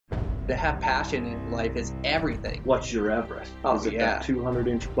To have passion in life is everything. What's your Everest? Oh, Is it yeah. that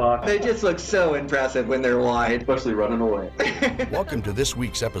 200-inch buck? They just look so impressive when they're wide. Especially running away. Welcome to this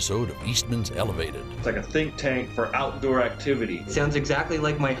week's episode of Eastman's Elevated. It's like a think tank for outdoor activity. Sounds exactly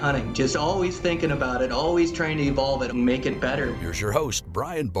like my hunting. Just always thinking about it, always trying to evolve it and make it better. Here's your host,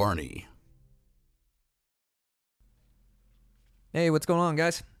 Brian Barney. Hey, what's going on,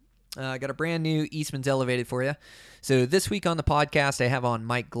 guys? I got a brand new Eastman's Elevated for you. So this week on the podcast, I have on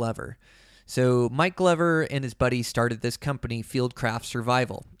Mike Glover. So Mike Glover and his buddies started this company, Fieldcraft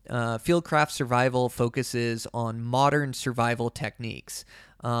Survival. Fieldcraft Survival focuses on modern survival techniques.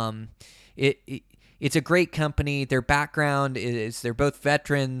 It's a great company. Their background is they're both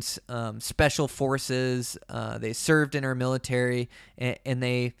veterans, special forces. They served in our military, and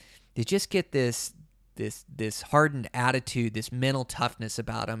they just get this hardened attitude, this mental toughness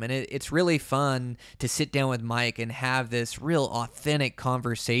about them. And it's really fun to sit down with Mike and have this real authentic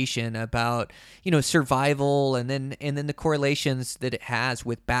conversation about, survival and then the correlations that it has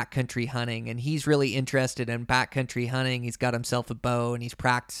with backcountry hunting. And he's really interested in backcountry hunting. He's got himself a bow and he's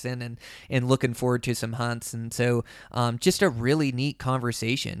practicing and looking forward to some hunts. And so just a really neat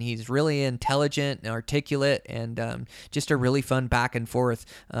conversation. He's really intelligent and articulate and just a really fun back and forth.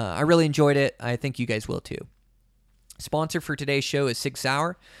 I really enjoyed it. I think you guys will too. Sponsor for today's show is Sig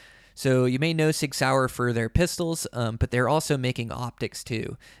Sauer. So you may know Sig Sauer for their pistols, but they're also making optics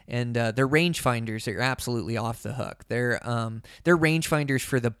too. And their rangefinders are absolutely off the hook. They're rangefinders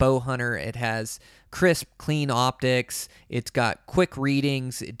for the bow hunter. It has crisp, clean optics. It's got quick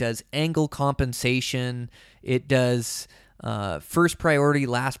readings. It does angle compensation. It does first priority,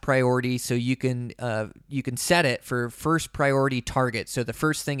 last priority, so you can set it for first priority target. So the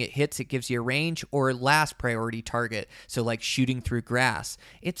first thing it hits, it gives you a range, or last priority target. So like shooting through grass.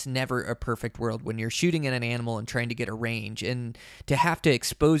 It's never a perfect world when you're shooting at an animal and trying to get a range. And to have to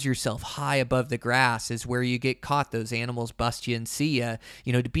expose yourself high above the grass is where you get caught. Those animals bust you and see you.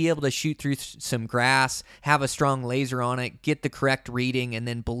 To be able to shoot through some grass, have a strong laser on it, get the correct reading, and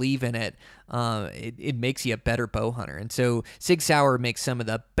then believe in it. It makes you a better bow hunter. And so Sig Sauer makes some of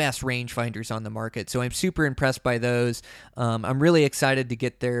the best rangefinders on the market. So I'm super impressed by those. I'm really excited to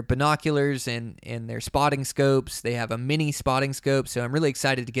get their binoculars and their spotting scopes. They have a mini spotting scope, so I'm really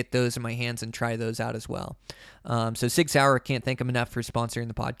excited to get those in my hands and try those out as well. So Sig Sauer, can't thank them enough for sponsoring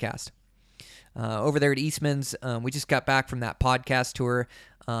the podcast. Over there at Eastman's, we just got back from that podcast tour.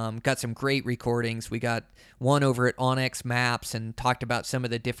 Got some great recordings. We got one over at Onyx Maps and talked about some of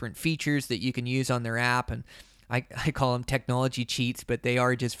the different features that you can use on their app. And I call them technology cheats, but they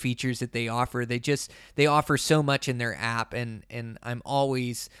are just features that they offer. They offer so much in their app, and I'm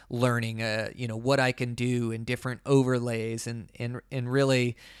always learning, what I can do in different overlays and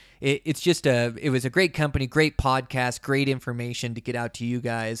really. It was a great company, great podcast, great information to get out to you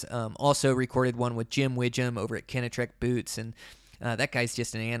guys. Also recorded one with Jim Widgem over at Kenetrek Boots, and that guy's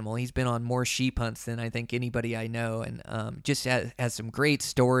just an animal. He's been on more sheep hunts than I think anybody I know, and just has some great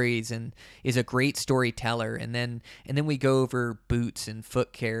stories and is a great storyteller. And then we go over boots and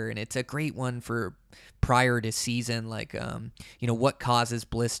foot care, and it's a great one for prior to season, like what causes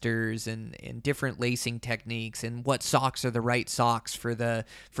blisters and different lacing techniques and what socks are the right socks for the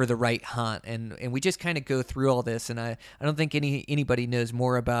right hunt, and we just kind of go through all this. And I don't think anybody knows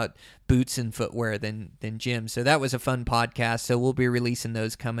more about boots and footwear than Jim. So that was a fun podcast. So we'll be releasing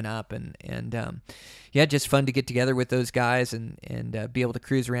those coming up, and just fun to get together with those guys and be able to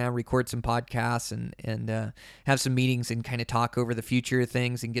cruise around, record some podcasts, and have some meetings and kind of talk over the future of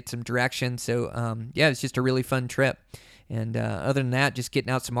things and get some direction. So it's just a really fun trip. And other than that, just getting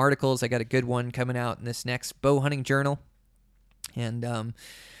out some articles. I got a good one coming out in this next bow hunting journal. And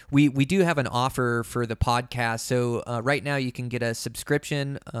we do have an offer for the podcast. So right now you can get a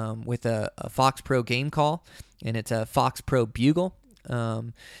subscription with a Fox Pro game call, and it's a Fox Pro Bugle.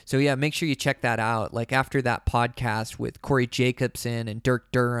 Make sure you check that out. Like after that podcast with Corey Jacobson and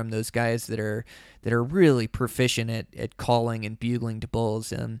Dirk Durham, those guys that are really proficient at calling and bugling to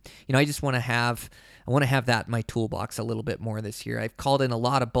bulls. I just want to have that in my toolbox a little bit more this year. I've called in a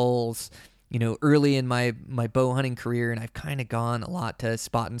lot of bulls, early in my bow hunting career, and I've kind of gone a lot to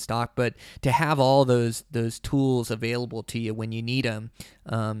spot and stock, but to have all those tools available to you when you need them,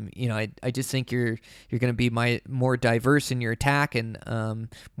 I just think you're going to be more diverse in your attack and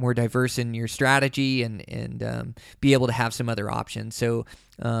more diverse in your strategy and be able to have some other options. So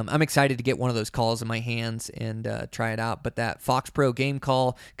I'm excited to get one of those calls in my hands and try it out. But that Fox Pro game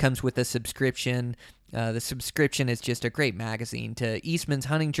call comes with a subscription. The subscription is just a great magazine to Eastman's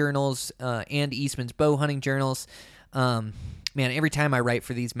hunting journals and Eastman's bow hunting journals. Man, every time I write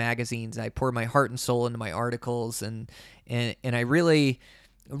for these magazines, I pour my heart and soul into my articles, and I really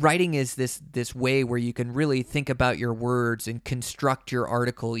writing is this way where you can really think about your words and construct your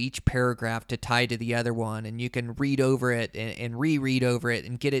article, each paragraph to tie to the other one, and you can read over it and reread over it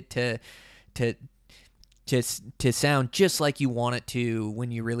and get it to sound just like you want it to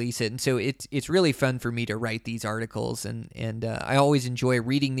when you release it. And so it's really fun for me to write these articles, and I always enjoy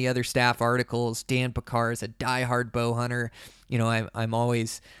reading the other staff articles. Dan Picard is a diehard bow hunter. I'm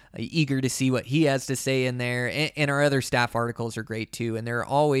always eager to see what he has to say in there, and our other staff articles are great too, and they're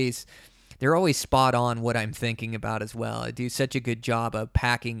always spot on what I'm thinking about as well. I do such a good job of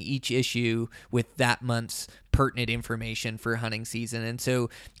packing each issue with that month's pertinent information for hunting season. And so,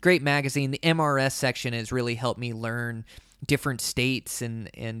 great magazine. The MRS section has really helped me learn different states, and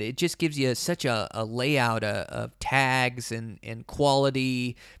it just gives you such a layout of tags and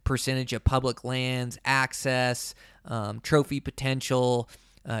quality, percentage of public lands, access, trophy potential,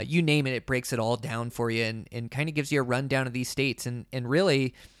 you name it, it breaks it all down for you and kind of gives you a rundown of these states. And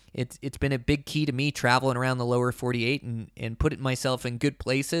really, it's been a big key to me traveling around the lower 48 and putting myself in good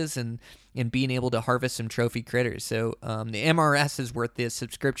places and being able to harvest some trophy critters. So the MRS is worth the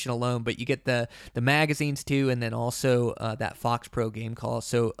subscription alone, but you get the magazines too, and then also that Fox Pro game call.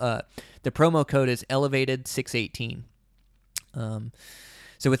 So the promo code is Elevated618.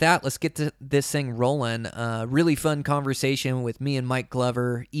 So with that, let's get to this thing rolling. Really fun conversation with me and Mike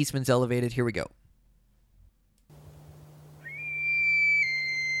Glover, Eastman's Elevated. Here we go.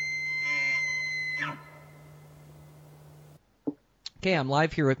 Okay, I'm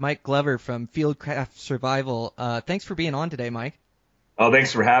live here with Mike Glover from Fieldcraft Survival. Thanks for being on today, Mike. Oh,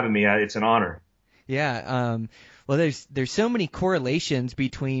 thanks for having me. It's an honor. Yeah. Well, there's so many correlations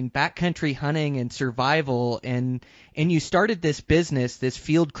between backcountry hunting and survival, and you started this business, this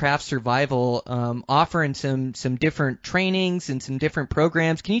Fieldcraft Survival, offering some different trainings and some different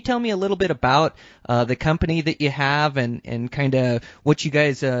programs. Can you tell me a little bit about the company that you have and kind of what you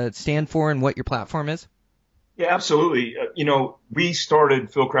guys stand for and what your platform is? Yeah, absolutely. We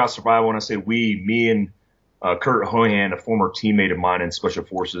started Fieldcraft Survival. When I say we, me and Kurt Hohan, a former teammate of mine in Special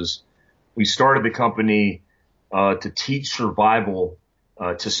Forces, we started the company to teach survival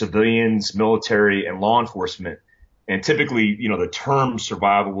to civilians, military, and law enforcement. And typically, the term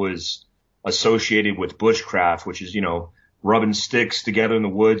survival was associated with bushcraft, which is, rubbing sticks together in the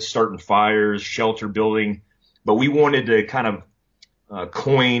woods, starting fires, shelter building. But we wanted to kind of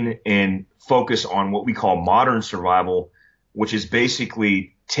coin and focus on what we call modern survival, which is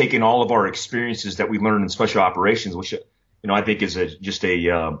basically taking all of our experiences that we learned in special operations, which, I think is just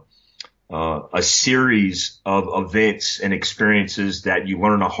a series of events and experiences that you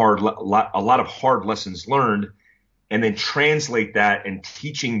learn a lot of hard lessons learned, and then translate that and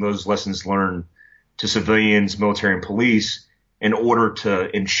teaching those lessons learned to civilians, military, and police in order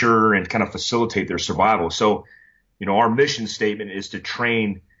to ensure and kind of facilitate their survival. So, our mission statement is to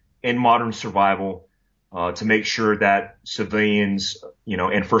train in modern survival to make sure that civilians,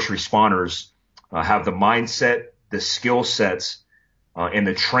 and first responders have the mindset, the skill sets, and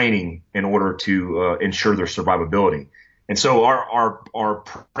the training in order to ensure their survivability. And so our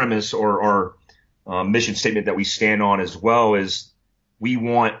premise or our mission statement that we stand on as well is we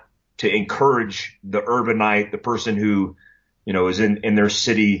want to encourage the urbanite, the person who, is in their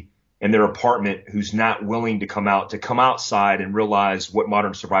city, in their apartment, who's not willing to come outside and realize what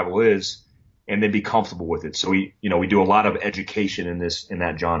modern survival is, and then be comfortable with it. So we do a lot of education in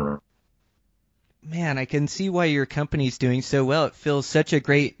that genre. Man, I can see why your company's doing so well. It fills such a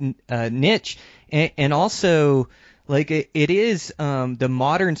great niche, and also like it is the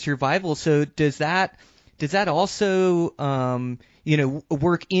modern survival. So does that also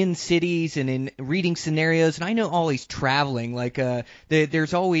work in cities and in reading scenarios? And I know always traveling, like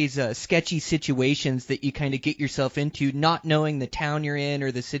there's always sketchy situations that you kind of get yourself into, not knowing the town you're in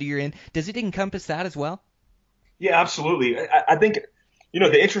or the city you're in. Does it encompass that as well? Yeah, absolutely. I think,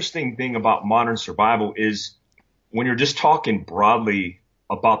 the interesting thing about modern survival is when you're just talking broadly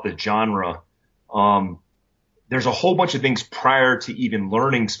about the genre, there's a whole bunch of things prior to even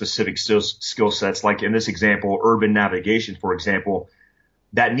learning specific skill sets, like in this example, urban navigation, for example,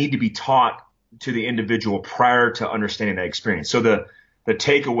 that need to be taught to the individual prior to understanding that experience. So the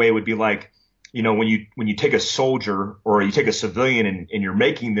takeaway would be like, when you take a soldier or you take a civilian and you're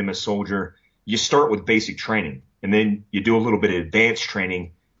making them a soldier, you start with basic training, and then you do a little bit of advanced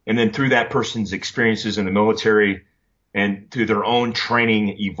training. And then through that person's experiences in the military and through their own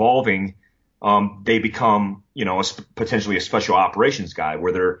training evolving, they become, potentially a special operations guy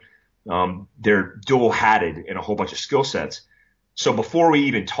where they're dual hatted in a whole bunch of skill sets. So before we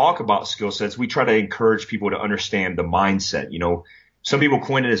even talk about skill sets, we try to encourage people to understand the mindset. Some people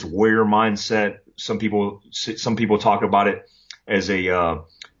coin it as warrior mindset. Some people talk about it as a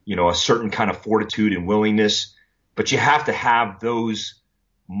certain kind of fortitude and willingness, but you have to have those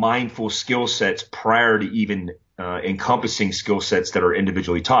mindful skill sets prior to even encompassing skill sets that are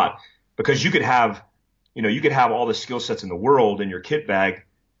individually taught. Because you could have all the skill sets in the world in your kit bag,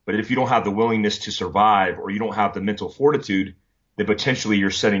 but if you don't have the willingness to survive or you don't have the mental fortitude, then potentially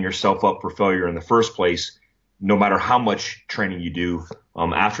you're setting yourself up for failure in the first place, no matter how much training you do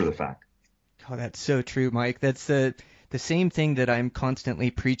after the fact. Oh, that's so true, Mike. That's the same thing that I'm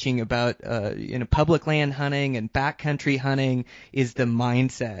constantly preaching about public land hunting and backcountry hunting is the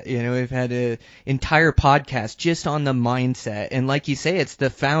mindset. We've had an entire podcast just on the mindset. And like you say, it's the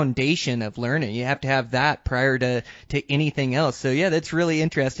foundation of learning. You have to have that prior to anything else. So, yeah, that's really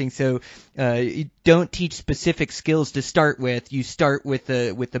interesting. So you don't teach specific skills to start with. You start with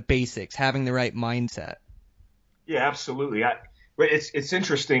the basics, having the right mindset. Yeah, absolutely. It's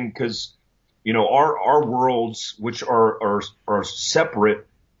interesting because our worlds, which are separate,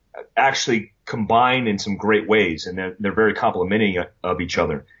 actually combine in some great ways, and they're very complementing of each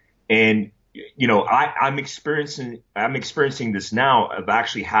other. And I'm experiencing this now of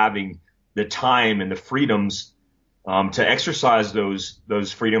actually having the time and the freedoms to exercise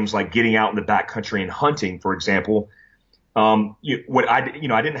those freedoms, like getting out in the backcountry and hunting, for example. I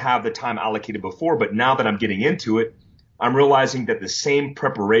didn't have the time allocated before, but now that I'm getting into it, I'm realizing that the same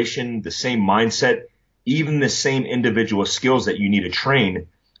preparation, the same mindset, even the same individual skills that you need to train,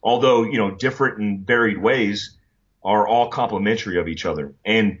 although, different and varied ways, are all complementary of each other.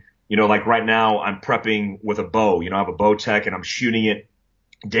 And, like right now I'm prepping with a bow. I have a bow tech and I'm shooting it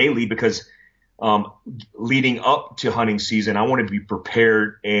daily because leading up to hunting season, I want to be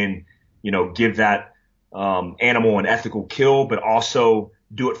prepared and, give that animal an ethical kill, but also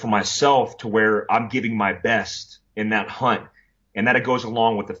do it for myself to where I'm giving my best in that hunt. And that it goes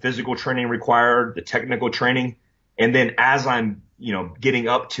along with the physical training required, the technical training. And then as I'm, getting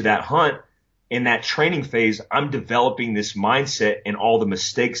up to that hunt, in that training phase, I'm developing this mindset and all the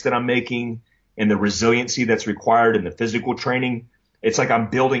mistakes that I'm making and the resiliency that's required in the physical training. It's like I'm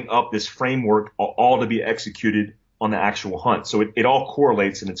building up this framework all to be executed on the actual hunt. So it all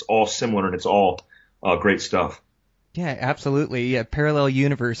correlates and it's all similar and it's all great stuff. Yeah, absolutely. Yeah, parallel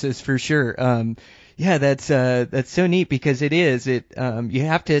universes for sure. Yeah, that's so neat because it is. You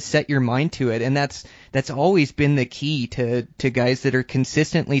have to set your mind to it, and that's always been the key to guys that are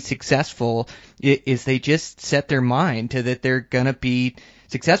consistently successful. Is they just set their mind to that they're gonna be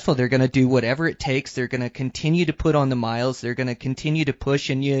successful. They're gonna do whatever it takes. They're gonna continue to put on the miles. They're gonna continue to push,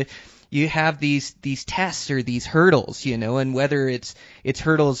 and you have these tests or these hurdles, and whether it's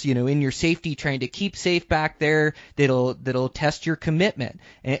hurdles, in your safety, trying to keep safe back there, that'll test your commitment.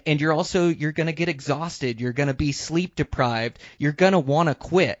 And you're going to get exhausted. You're going to be sleep deprived. You're going to want to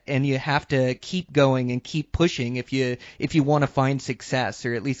quit, and you have to keep going and keep pushing if you want to find success,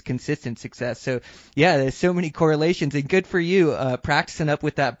 or at least consistent success. So yeah, there's so many correlations, and good for you, practicing up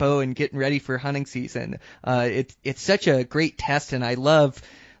with that bow and getting ready for hunting season. It's such a great test, and I love,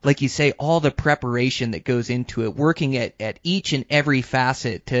 like you say, all the preparation that goes into it, working at each and every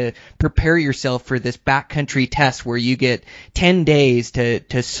facet to prepare yourself for this backcountry test where you get 10 days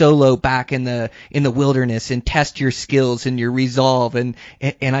to solo back in the wilderness and test your skills and your resolve. And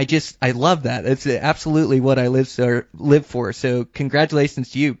I love that. That's absolutely what I live for. So congratulations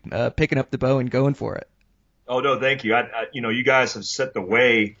to you, picking up the bow and going for it. Oh, no, thank you. You guys have set the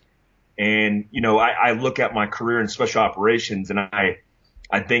way, and, I look at my career in special operations, and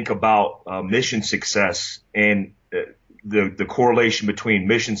I think about mission success and the correlation between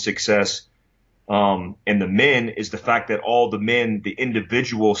mission success and the men is the fact that all the men, the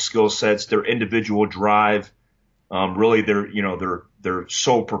individual skill sets, their individual drive, really their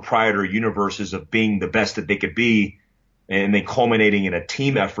sole proprietor universes of being the best that they could be, and then culminating in a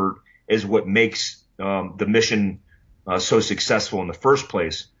team effort is what makes the mission so successful in the first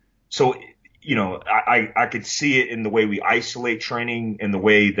place. So I could see it in the way we isolate training and the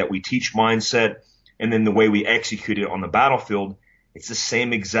way that we teach mindset and then the way we execute it on the battlefield. It's the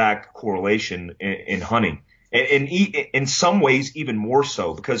same exact correlation in hunting. And in some ways, even more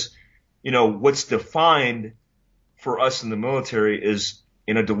so, because, what's defined for us in the military is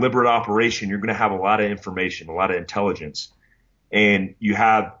in a deliberate operation, you're going to have a lot of information, a lot of intelligence, and you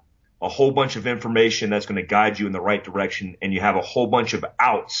have a whole bunch of information that's going to guide you in the right direction. And you have a whole bunch of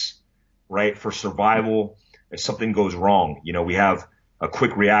outs, right, for survival if something goes wrong. We have a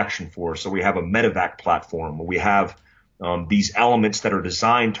quick reaction force, so we have a medevac platform, we have these elements that are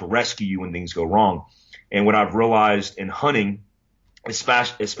designed to rescue you when things go wrong. And what I've realized in hunting,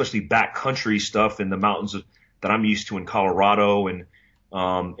 especially backcountry stuff in the mountains that I'm used to in Colorado and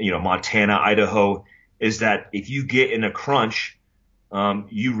Montana, Idaho, is that if you get in a crunch,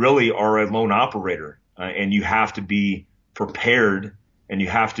 you really are a lone operator, and you have to be prepared, and you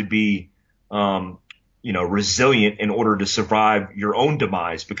have to be, resilient in order to survive your own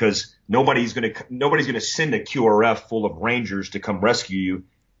demise, because nobody's going to send a QRF full of Rangers to come rescue you.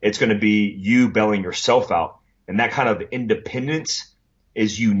 It's going to be you bailing yourself out. And that kind of independence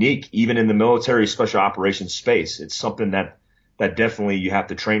is unique, even in the military special operations space. It's something that definitely you have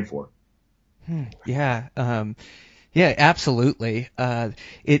to train for. Yeah. Yeah, absolutely.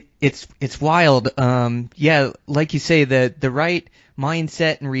 It's wild. Yeah, like you say, the right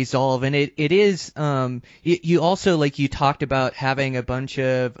mindset and resolve, and it is. You also, like you talked about, having a bunch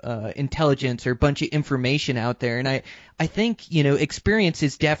of intelligence or a bunch of information out there, and I think experience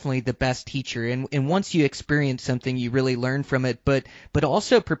is definitely the best teacher, and once you experience something, you really learn from it. But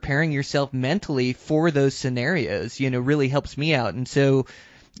also preparing yourself mentally for those scenarios, really helps me out, and so.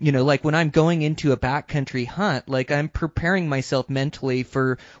 Like when I'm going into a backcountry hunt, like I'm preparing myself mentally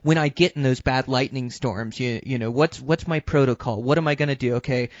for when I get in those bad lightning storms. What's my protocol? What am I going to do?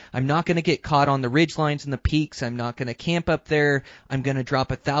 Okay, I'm not going to get caught on the ridge lines and the peaks. I'm not going to camp up there. I'm going to drop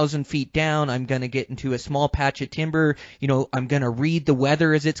 1,000 feet down. I'm going to get into a small patch of timber. I'm going to read the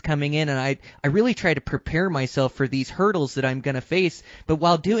weather as it's coming in, and I really try to prepare myself for these hurdles that I'm going to face. But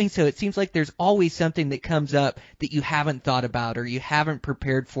while doing so, it seems like there's always something that comes up that you haven't thought about or you haven't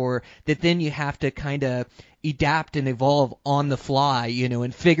prepared for, that then you have to kind of adapt and evolve on the fly,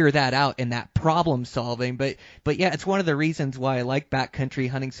 and figure that out, and that problem solving. But yeah, it's one of the reasons why I like backcountry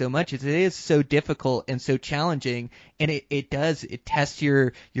hunting so much, is it is so difficult and so challenging, and it tests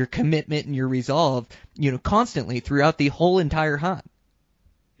your commitment and your resolve, constantly throughout the whole entire hunt.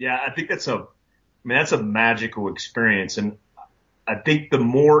 Yeah, I think that's a magical experience, and I think the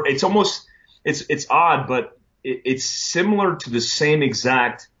more it's odd, but it's similar to the same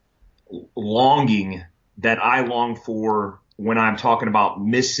exact longing that I long for when I'm talking about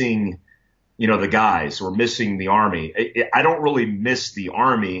missing, the guys or missing the Army. I don't really miss the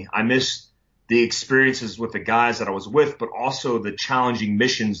Army. I miss the experiences with the guys that I was with, but also the challenging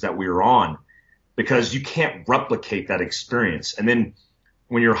missions that we were on, because you can't replicate that experience. And then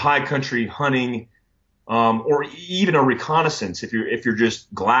when you're high country hunting, or even a reconnaissance, if you're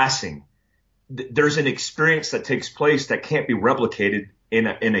just glassing, there's an experience that takes place that can't be replicated in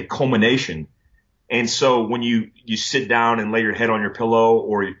a culmination. And so when you sit down and lay your head on your pillow,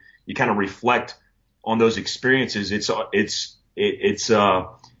 or you kind of reflect on those experiences, it's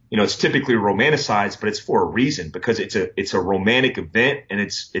typically romanticized, but it's for a reason, because it's a romantic event, and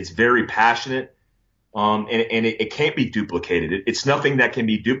it's very passionate. And it can't be duplicated. It's nothing that can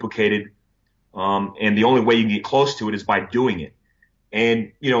be duplicated. And the only way you can get close to it is by doing it.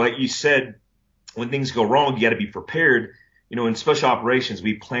 And, like you said, when things go wrong, you got to be prepared. In special operations,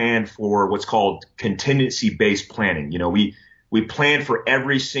 we plan for what's called contingency-based planning. We plan for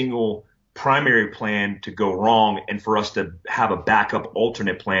every single primary plan to go wrong, and for us to have a backup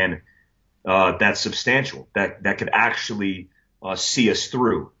alternate plan that's substantial, that could actually see us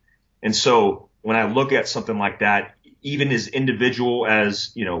through. And so when I look at something like that, even as individual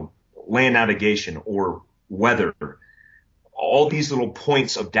as, land navigation or weather, all these little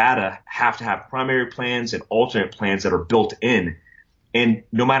points of data have to have primary plans and alternate plans that are built in. And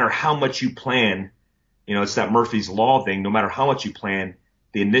no matter how much you plan, it's that Murphy's Law thing. No matter how much you plan,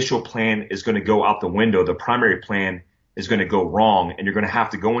 the initial plan is going to go out the window. The primary plan is going to go wrong, and you're going to have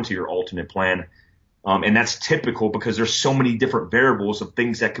to go into your alternate plan. And that's typical, because there's so many different variables of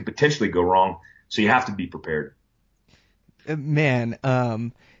things that could potentially go wrong. So you have to be prepared. Man,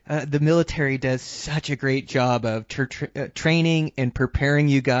 the military does such a great job of training and preparing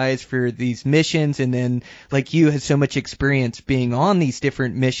you guys for these missions, and then, like, you have so much experience being on these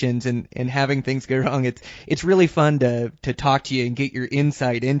different missions and having things go wrong. It's really fun to talk to you and get your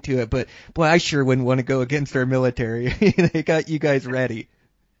insight into it. But boy, I sure wouldn't want to go against our military. They got you guys ready.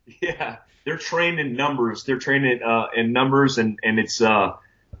 Yeah, they're trained in numbers. They're trained in numbers, and it's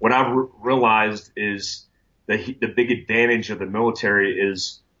what I've realized is the big advantage of the military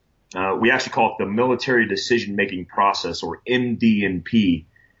is we actually call it the military decision-making process, or MD&P.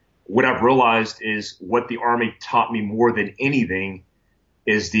 What I've realized is what the Army taught me more than anything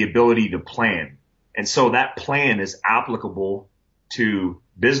is the ability to plan. And so that plan is applicable to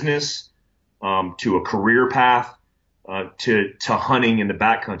business, to a career path, to hunting in the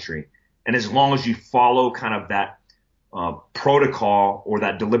backcountry. And as long as you follow kind of that protocol or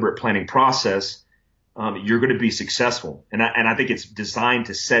that deliberate planning process, you're going to be successful. And I think it's designed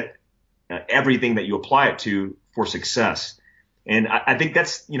to set everything that you apply it to for success. And I think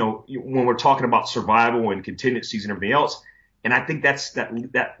that's, when we're talking about survival and contingencies and everything else, and I think that's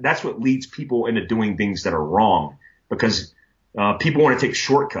what leads people into doing things that are wrong, because people want to take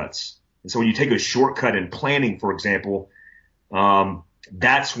shortcuts. And so when you take a shortcut in planning, for example,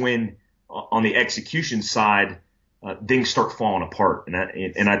 that's when on the execution side, things start falling apart.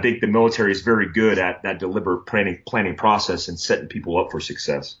 And I think the military is very good at that deliberate planning process and setting people up for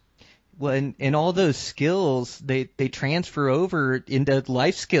success. Well, and all those skills, they transfer over into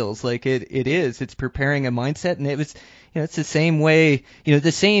life skills. Like it's preparing a mindset, and it's the same way,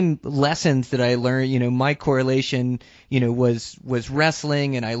 the same lessons that I learned, my correlation, was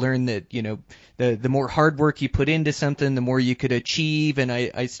wrestling, and I learned that, the more hard work you put into something, the more you could achieve. And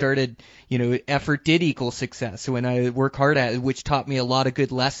I started, effort did equal success. So when I work hard at it, which taught me a lot of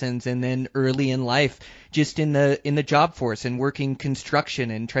good lessons. And then early in life, just in the job force and working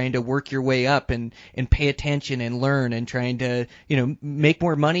construction and trying to work your way up and pay attention and learn and trying to, make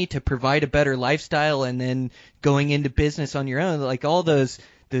more money to provide a better lifestyle, and then going into business on your own, like all those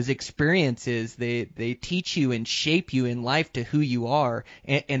experiences, they teach you and shape you in life to who you are.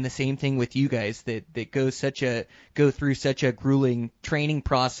 And the same thing with you guys that go through such a grueling training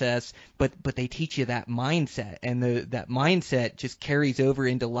process, but they teach you that mindset, and that mindset just carries over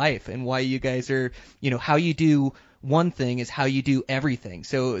into life. And why you guys are, how you do one thing is how you do everything.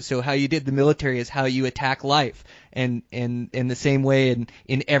 So how you did the military is how you attack life, and in the same way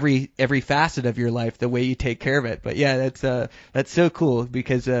in every facet of your life, the way you take care of it. But yeah, that's so cool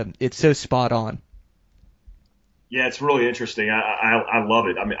because it's so spot on. Yeah, it's really interesting. I love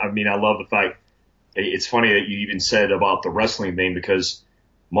it. I mean, I love the fact. It's funny that you even said about the wrestling thing, because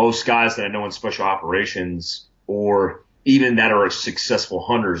most guys that I know in special operations, or even that are successful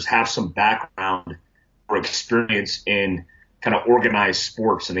hunters, have some background or experience in kind of organized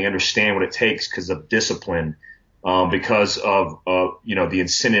sports, and they understand what it takes because of discipline, because of the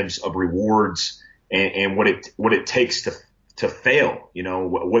incentives of rewards, and what it takes to fail.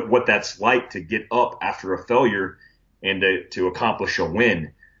 What that's like to get up after a failure and to accomplish a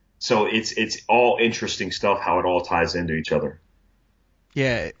win. So it's all interesting stuff, how it all ties into each other.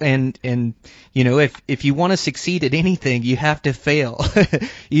 Yeah, and if you want to succeed at anything, you have to fail.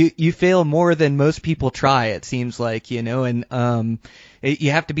 You fail more than most people try, it seems like, and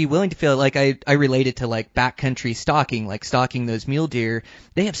you have to be willing to fail. Like I relate it to like backcountry stalking, like stalking those mule deer.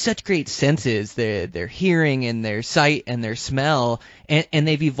 They have such great senses, their hearing and their sight and their smell, and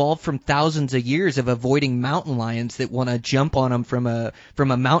they've evolved from thousands of years of avoiding mountain lions that want to jump on them from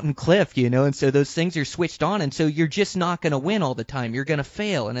a mountain cliff, and so those things are switched on, and so you're just not going to win all the time. You're going to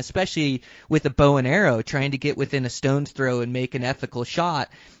fail, and especially with a bow and arrow, trying to get within a stone's throw and make an ethical shot,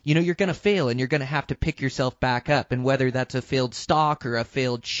 you're going to fail, and you're going to have to pick yourself back up, and whether that's a failed stalk or a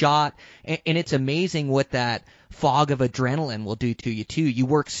failed shot, and it's amazing what that fog of adrenaline will do to you too. You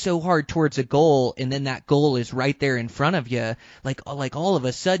work so hard towards a goal, and then that goal is right there in front of you. Like all of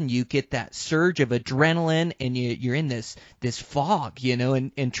a sudden you get that surge of adrenaline, and you're in this fog,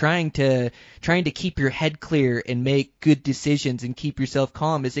 and trying to keep your head clear and make good decisions and keep yourself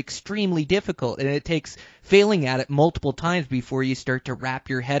calm is extremely difficult, and it takes failing at it multiple times before you start to wrap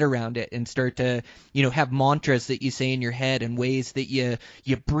your head around it and start to, have mantras that you say in your head and ways that you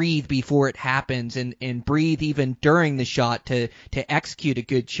breathe before it happens, and breathe even during the shot to execute a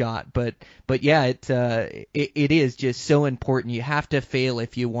good shot. But yeah, it is just so important. You have to fail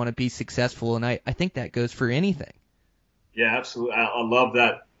if you want to be successful, and I think that goes for anything. Yeah, absolutely. I love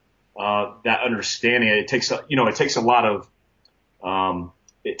that understanding. It takes a lot of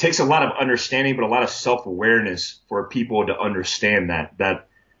understanding, but a lot of self-awareness for people to understand that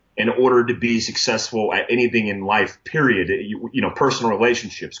in order to be successful at anything in life, period, personal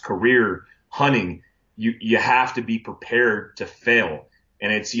relationships, career, hunting, you have to be prepared to fail.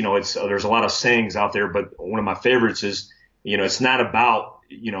 And it's there's a lot of sayings out there, but one of my favorites is, it's not about,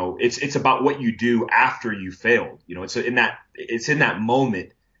 it's about what you do after you failed. It's in that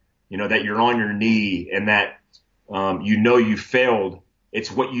moment, that you're on your knee and that, you failed.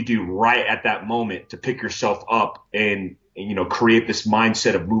 It's what you do right at that moment to pick yourself up and create this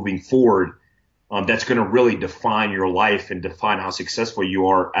mindset of moving forward. That's going to really define your life and define how successful you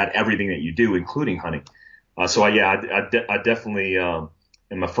are at everything that you do, including hunting. I definitely am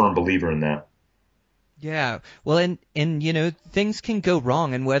a firm believer in that. Yeah. Well, and things can go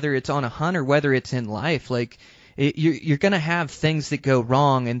wrong, and whether it's on a hunt or whether it's in life, like you're going to have things that go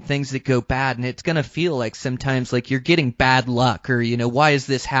wrong and things that go bad, and it's going to feel like sometimes like you're getting bad luck, or why is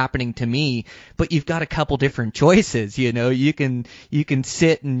this happening to me? But you've got a couple different choices. You can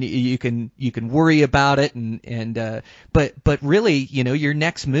sit and you can worry about it, but really, your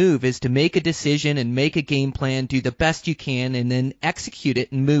next move is to make a decision and make a game plan, do the best you can, and then execute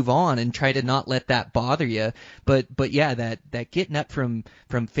it and move on and try to not let that bother you. But yeah, that getting up from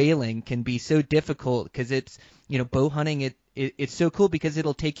failing can be so difficult, because it's bow hunting, it's so cool because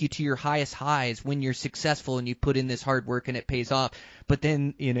it'll take you to your highest highs when you're successful and you put in this hard work and it pays off. But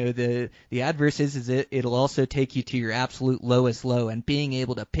then, the adverse is it'll also take you to your absolute lowest low, and being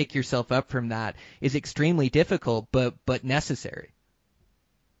able to pick yourself up from that is extremely difficult, but necessary.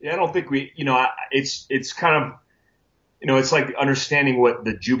 Yeah, I don't think it's kind of, it's like understanding what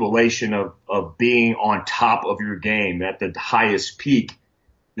the jubilation of being on top of your game at the highest peak.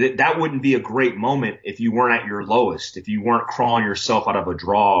 That wouldn't be a great moment if you weren't at your lowest, if you weren't crawling yourself out of a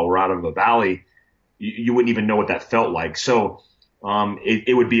draw or out of a valley. You wouldn't even know what that felt like. So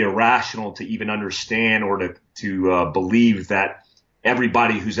it would be irrational to even understand or to believe that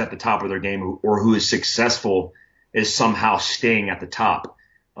everybody who's at the top of their game or who is successful is somehow staying at the top.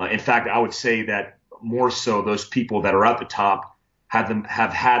 In fact, I would say that more so those people that are at the top have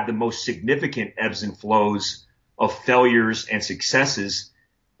had the most significant ebbs and flows of failures and successes,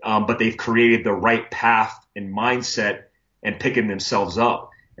 but they've created the right path and mindset and picking themselves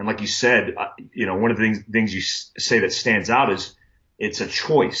up. And like you said, one of the things you say that stands out is it's a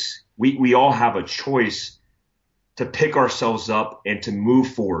choice. We all have a choice to pick ourselves up and to move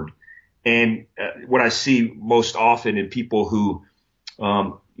forward. And what I see most often in people who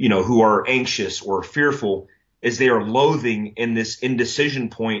are anxious or fearful is they are loathing in this indecision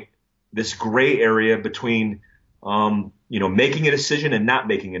point, this gray area between, making a decision and not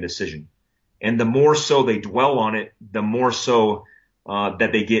making a decision. And the more so they dwell on it, the more so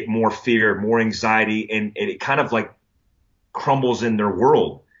that they get more fear, more anxiety, and it kind of like crumbles in their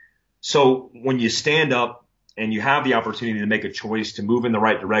world. So when you stand up and you have the opportunity to make a choice, to move in the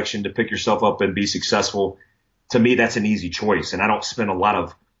right direction, to pick yourself up and be successful, to me, that's an easy choice. And I don't spend a lot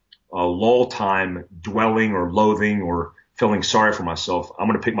of lull time dwelling or loathing or feeling sorry for myself. I'm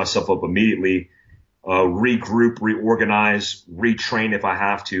going to pick myself up immediately, regroup, reorganize, retrain if I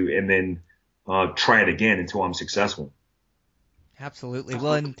have to, and then try it again until I'm successful. Absolutely.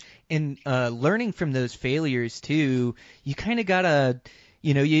 Well, and learning from those failures too, you kind of gotta,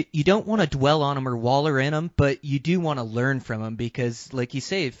 you don't want to dwell on them or waller in them, but you do want to learn from them because, like you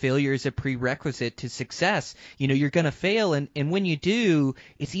say, failure is a prerequisite to success. You're going to fail, and when you do,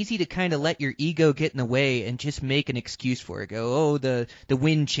 it's easy to kind of let your ego get in the way and just make an excuse for it. Go, the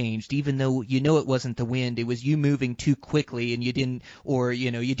wind changed, even though it wasn't the wind. It was you moving too quickly, and you didn't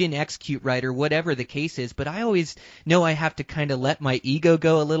execute right, or whatever the case is. But I always know I have to kind of let my ego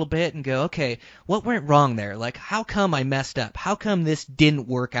go a little bit and go, okay, what went wrong there? Like, how come I messed up? How come this didn't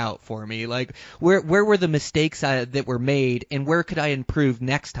work out for me? Like, where were the mistakes that were made, and where could I improve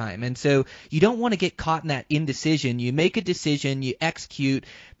next time? And so you don't want to get caught in that indecision. You make a decision, you execute,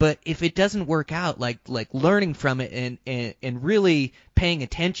 but if it doesn't work out, like learning from it and really paying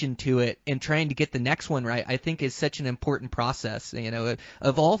attention to it and trying to get the next one right, I think is such an important process,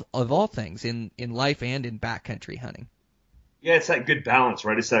 of all things in life and in backcountry hunting. Yeah, it's that good balance,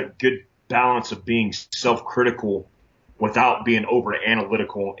 right? It's that good balance of being self-critical without being over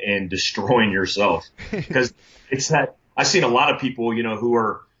analytical and destroying yourself. Because it's that I've seen a lot of people, who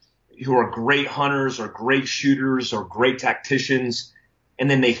are great hunters or great shooters or great tacticians,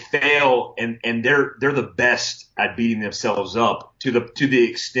 and then they fail and they're the best at beating themselves up to the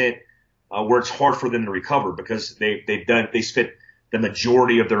extent where it's hard for them to recover because they spent the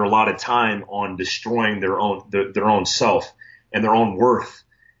majority of their allotted time on destroying their own self and their own worth.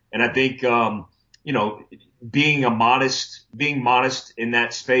 And I think being modest in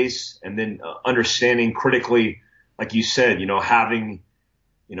that space, and then understanding critically, like you said, having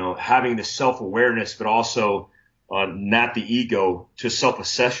the self-awareness, but also not the ego to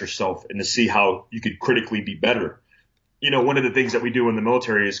self-assess yourself and to see how you could critically be better. One of the things that we do in the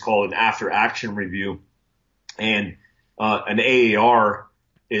military is called an after-action review, and an AAR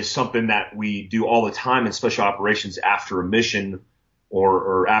is something that we do all the time in special operations after a mission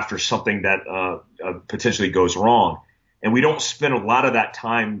or after something that potentially goes wrong. And we don't spend a lot of that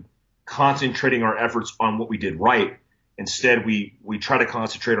time concentrating our efforts on what we did right. Instead, we try to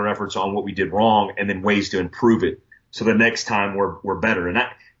concentrate our efforts on what we did wrong and then ways to improve it. So the next time we're better. And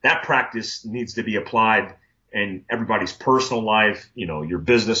that practice needs to be applied in everybody's personal life, your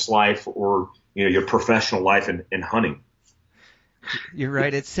business life, or, your professional life in hunting. You're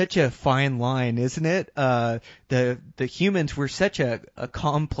right. It's such a fine line, isn't it? The humans, we're such a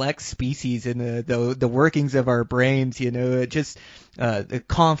complex species in the workings of our brains. Just the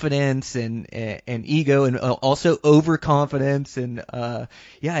confidence and ego, and also overconfidence, and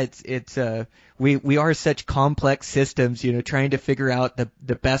we are such complex systems. Trying to figure out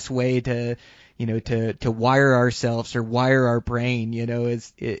the best way to wire ourselves or wire our brain.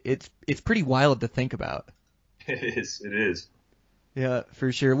 It's pretty wild to think about. It is. Yeah,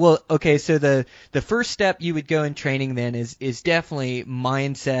 for sure. Well, okay, so the first step you would go in training then is definitely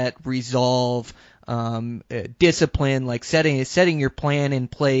mindset, resolve, discipline, like setting your plan in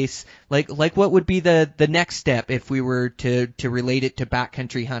place. Like what would be the next step if we were to relate it to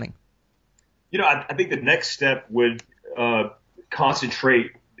backcountry hunting? I think the next step would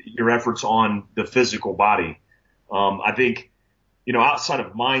concentrate your efforts on the physical body. I think, outside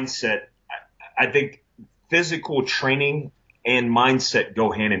of mindset, I think physical training and mindset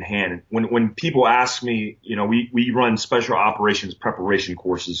go hand in hand. When people ask me, we run special operations preparation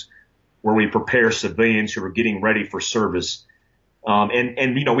courses where we prepare civilians who are getting ready for service.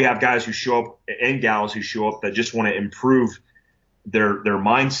 And we have guys who show up and gals who show up that just want to improve their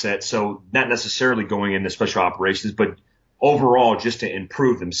mindset. So not necessarily going into special operations, but overall just to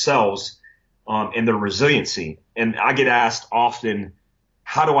improve themselves, and their resiliency. And I get asked often,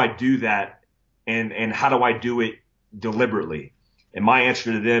 how do I do that? And how do I do it deliberately? And my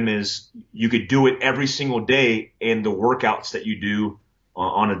answer to them is you could do it every single day in the workouts that you do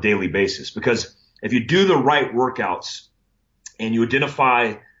on a daily basis. Because if you do the right workouts and you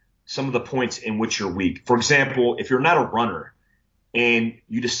identify some of the points in which you're weak, for example, if you're not a runner and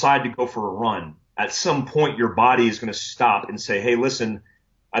you decide to go for a run, at some point your body is going to stop and say, hey, listen,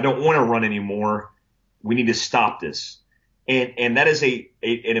 I don't want to run anymore. We need to stop this. And that is an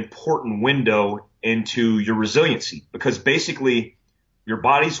important window into your resiliency, because basically your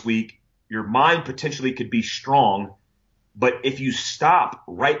body's weak, your mind potentially could be strong, but if you stop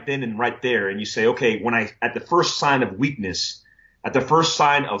right then and right there and you say, okay, at the first sign of weakness, at the first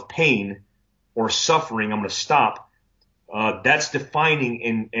sign of pain or suffering, I'm going to stop. That's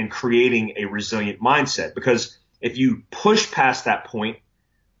defining and creating a resilient mindset, because if you push past that point,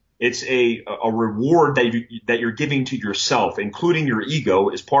 it's a reward that you're giving to yourself, including your ego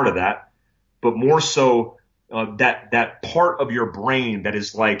is part of that, but more so that part of your brain that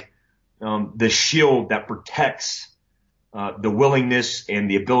is like the shield that protects the willingness and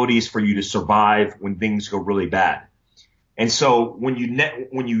the abilities for you to survive when things go really bad. And so when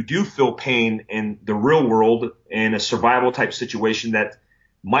you do feel pain in the real world in a survival type situation that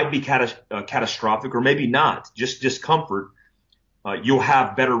might be catastrophic or maybe not, just discomfort, you'll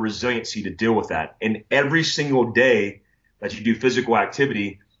have better resiliency to deal with that. And every single day that you do physical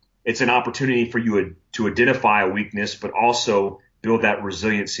activity, it's an opportunity for you to identify a weakness, but also build that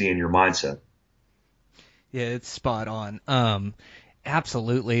resiliency in your mindset. Yeah, it's spot on.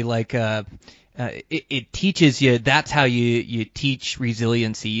 Absolutely. Like, it teaches you, that's how you teach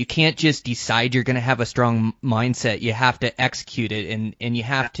resiliency. You can't just decide you're going to have a strong mindset. You have to execute it, and you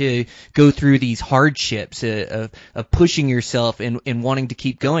have to go through these hardships of pushing yourself and wanting to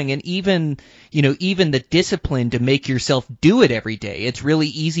keep going. And even the discipline to make yourself do it every day. It's really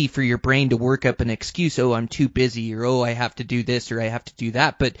easy for your brain to work up an excuse. Oh, I'm too busy, or oh, I have to do this, or I have to do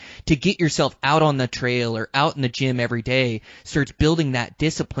that. But to get yourself out on the trail or out in the gym every day starts building that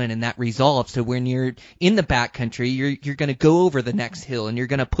discipline and that resolve. So when you're in the backcountry, you're going to go over the next hill and you're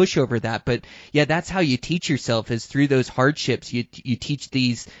going to push over that. But yeah, that's how you teach yourself, is through those hardships. You teach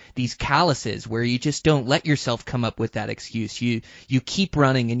these calluses where you just don't let yourself come up with that excuse. You keep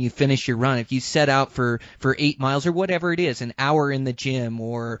running and you finish your run. If you set out for 8 miles or whatever it is, an hour in the gym,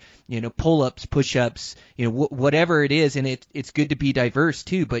 or pull-ups, push-ups, whatever it is, and it's good to be diverse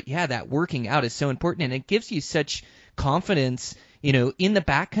too. But yeah, that working out is so important, and it gives you such confidence in the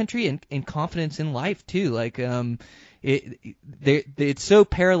backcountry and confidence in life too. Like, it's so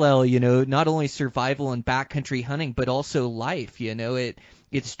parallel, not only survival and backcountry hunting, but also life.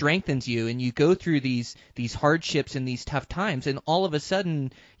 It strengthens you, and you go through these hardships and these tough times, and all of a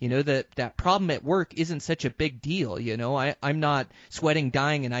sudden, that problem at work isn't such a big deal. I'm not sweating,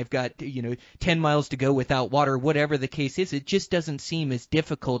 dying, and I've got 10 miles to go without water, whatever the case is. It just doesn't seem as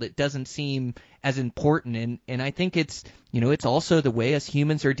difficult. It doesn't seem as important, and I think it's also the way us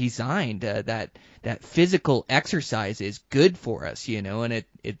humans are designed. That physical exercise is good for us, and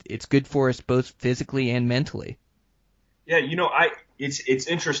it's good for us both physically and mentally. Yeah, it's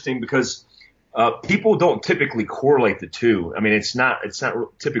interesting because people don't typically correlate the two. I mean, it's not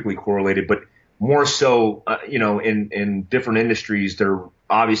typically correlated, but more so, in different industries, they're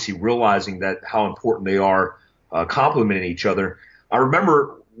obviously realizing that how important they are, complementing each other. I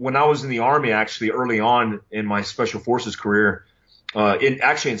remember when I was in the Army, actually early on in my Special Forces career,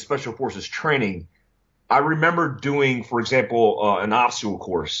 in Special Forces training, I remember doing, for example, an obstacle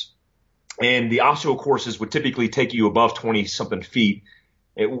course. And the obstacle courses would typically take you above 20-something feet,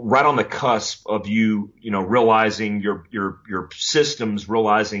 right on the cusp of you, realizing your systems,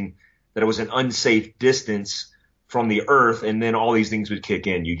 realizing that it was an unsafe distance from the earth, and then all these things would kick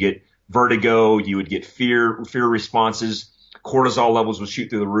in. You get vertigo, you would get fear responses. cortisol levels would shoot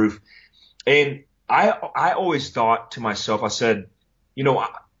through the roof. And I always thought to myself, I said,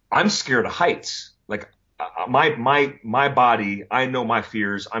 I'm scared of heights. Like my body, I know my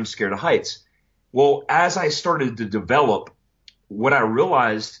fears. I'm scared of heights. Well, as I started to develop, what I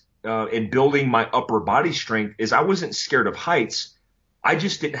realized in building my upper body strength is I wasn't scared of heights. I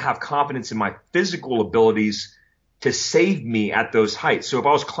just didn't have confidence in my physical abilities to save me at those heights. So if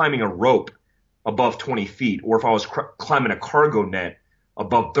I was climbing a rope above 20 feet, or if I was climbing a cargo net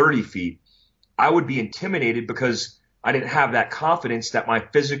above 30 feet, I would be intimidated because I didn't have that confidence that my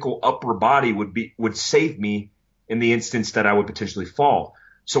physical upper body would save me in the instance that I would potentially fall.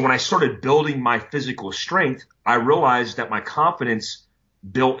 So when I started building my physical strength, I realized that my confidence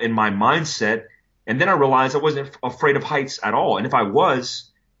built in my mindset. And then I realized I wasn't afraid of heights at all. And if I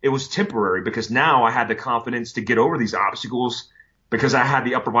was, it was temporary, because now I had the confidence to get over these obstacles because I had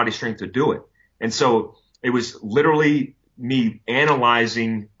the upper body strength to do it. And so it was literally me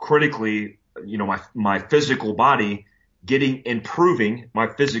analyzing critically, my physical body, improving my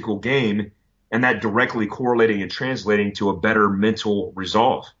physical game, and that directly correlating and translating to a better mental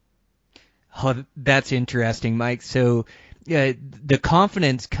resolve. Oh, that's interesting, Mike. So the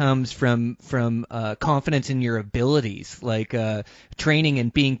confidence comes from confidence in your abilities, like training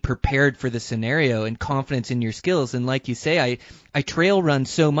and being prepared for the scenario, and confidence in your skills. And like you say, I trail run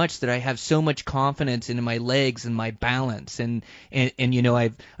so much that I have so much confidence in my legs and my balance, and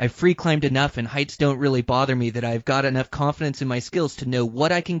I've free climbed enough, and heights don't really bother me, that I've got enough confidence in my skills to know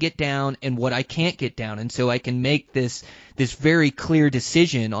what I can get down and what I can't get down, and so I can make this very clear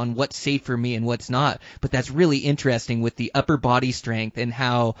decision on what's safe for me and what's not. But that's really interesting with the upper body strength, and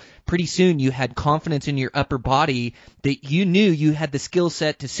how pretty soon you had confidence in your upper body that you knew you had the skill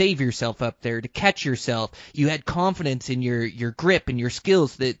set to save yourself up there, to catch yourself. You had confidence in your grip and your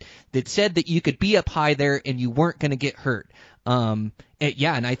skills that said that you could be up high there and you weren't going to get hurt. And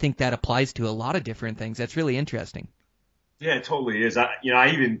I think that applies to a lot of different things. That's really interesting. Yeah, it totally is.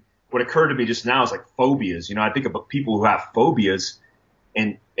 What occurred to me just now is like phobias. I think about people who have phobias,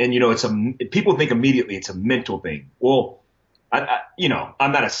 and people think immediately it's a mental thing. Well,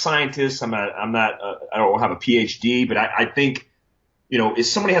 I'm not a scientist. I don't have a PhD, but I think, if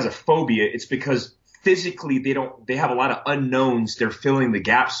somebody has a phobia, it's because physically they have a lot of unknowns. They're filling the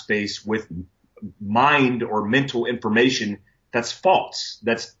gap space with mind or mental information that's false.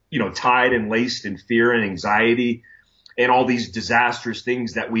 That's, tied and laced in fear and anxiety and all these disastrous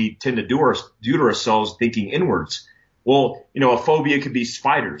things that we tend to do to ourselves, thinking inwards. Well, a phobia could be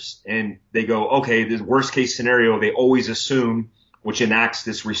spiders, and they go, okay, the worst case scenario, they always assume, which enacts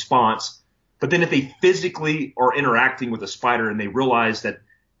this response. But then if they physically are interacting with a spider and they realize that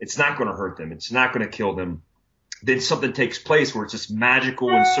it's not going to hurt them, it's not going to kill them, then something takes place where it's this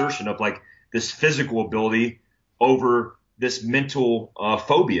magical insertion of like this physical ability over this mental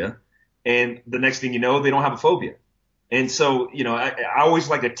phobia. And the next thing you know, they don't have a phobia. And so, I always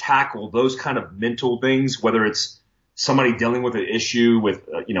like to tackle those kind of mental things, whether it's somebody dealing with an issue with,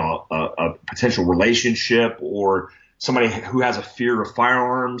 a potential relationship, or somebody who has a fear of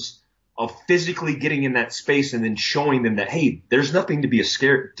firearms, of physically getting in that space and then showing them that, hey, there's nothing to be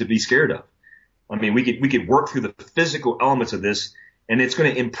scared of. I mean, we could work through the physical elements of this, and it's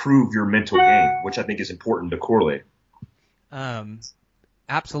going to improve your mental game, which I think is important to correlate.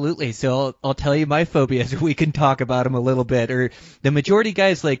 Absolutely. So I'll tell you my phobias. We can talk about them a little bit. Or the majority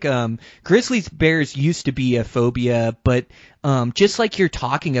guys, like grizzly bears used to be a phobia, but just like you're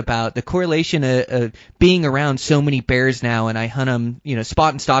talking about, the correlation of being around so many bears now, and I hunt them,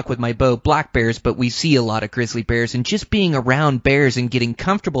 spot and stalk with my bow, black bears, but we see a lot of grizzly bears, and just being around bears and getting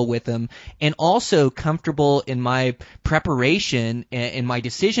comfortable with them, and also comfortable in my preparation and my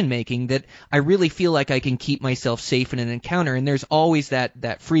decision making, that I really feel like I can keep myself safe in an encounter. And there's always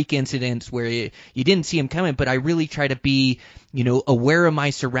that freak incident where you didn't see him coming, but I really try to be aware of my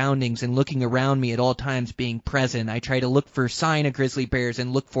surroundings and looking around me at all times, being present. I try to look for sign of grizzly bears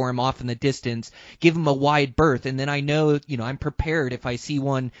and look for them off in the distance, give them a wide berth, and then I know, I'm prepared. If I see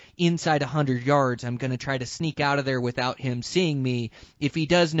one inside 100 yards, I'm going to try to sneak out of there without him seeing me. If he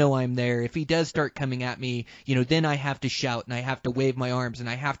does know I'm there, if he does start coming at me, then I have to shout and I have to wave my arms and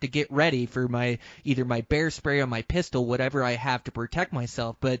I have to get ready for either my bear spray or my pistol, whatever I have to protect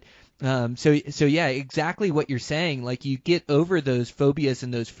myself. But so yeah, exactly what you're saying. Like, you get over those phobias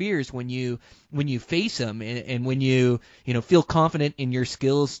and those fears when you face them, and when you feel confident in your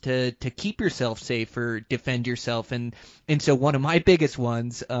skills to keep yourself safe or defend yourself. And so one of my biggest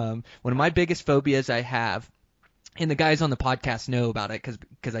ones, one of my biggest phobias I have and the guys on the podcast know about it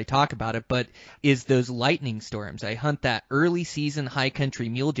because I talk about it, but is those lightning storms. I hunt that early season high country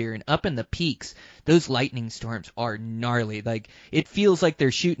mule deer, and up in the peaks, those lightning storms are gnarly. Like, it feels like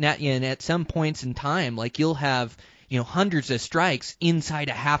they're shooting at you, and at some points in time, like, you'll have, hundreds of strikes inside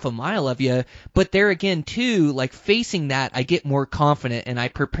a half a mile of you. But there again, too, like, facing that, I get more confident and I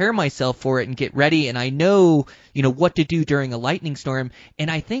prepare myself for it and get ready, and I know, what to do during a lightning storm. And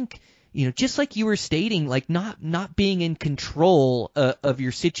I think, just like you were stating, like, not being in control of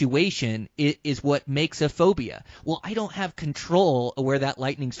your situation is what makes a phobia. Well, I don't have control of where that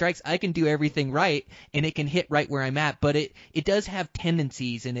lightning strikes. I can do everything right, and it can hit right where I'm at, but it does have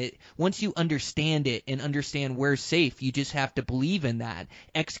tendencies, and once you understand it and understand where's safe, you just have to believe in that.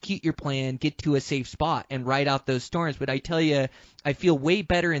 Execute your plan, get to a safe spot, and ride out those storms. But I tell you, I feel way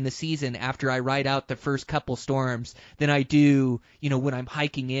better in the season after I ride out the first couple storms than I do, when I'm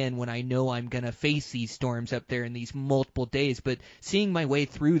hiking in, when I know I'm going to face these storms up there in these multiple days. But seeing my way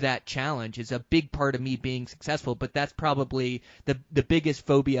through that challenge is a big part of me being successful, but that's probably the biggest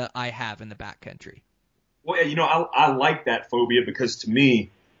phobia I have in the backcountry. Well, I like that phobia because to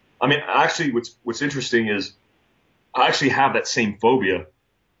me, actually what's interesting is I actually have that same phobia.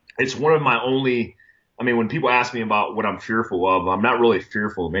 It's one of my only – when people ask me about what I'm fearful of, I'm not really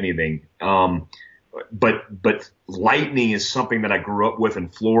fearful of anything. But lightning is something that I grew up with in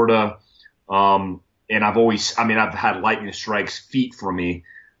Florida. And I've had lightning strikes feet from me.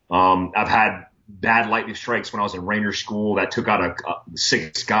 I've had bad lightning strikes when I was in Ranger School that took out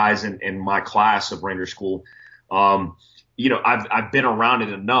 6 guys in my class of Ranger School. I've been around it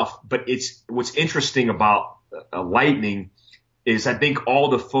enough, but what's interesting about lightning is I think all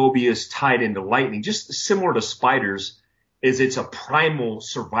the phobias tied into lightning, just similar to spiders, is it's a primal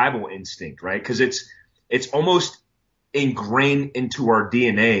survival instinct, right? Because it's almost ingrained into our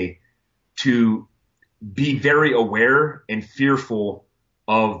DNA to be very aware and fearful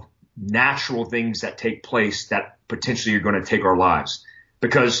of natural things that take place that potentially are going to take our lives.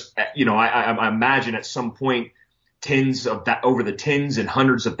 Because, I imagine at some point, over the tens and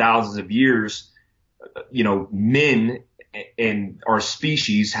hundreds of thousands of years, men and our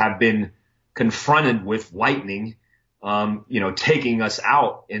species have been confronted with lightning, taking us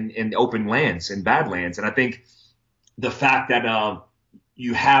out in open lands and badlands. And I think the fact that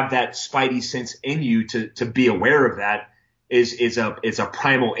you have that spidey sense in you to be aware of that is a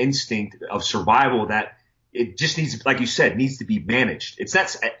primal instinct of survival that it just needs, like you said, needs to be managed.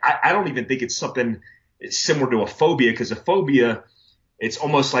 I don't even think it's something similar to a phobia, because a phobia, it's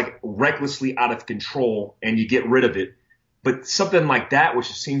almost like recklessly out of control and you get rid of it. But something like that,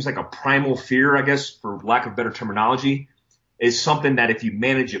 which seems like a primal fear, I guess, for lack of better terminology, is something that if you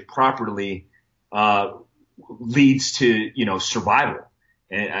manage it properly, leads to, survival.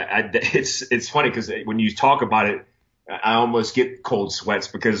 And it's funny because when you talk about it, I almost get cold sweats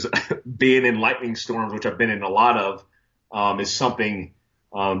because being in lightning storms, which I've been in a lot of, is something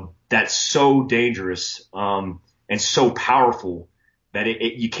that's so dangerous and so powerful that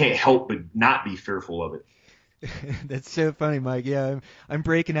you can't help but not be fearful of it. That's so funny, Mike. Yeah, I'm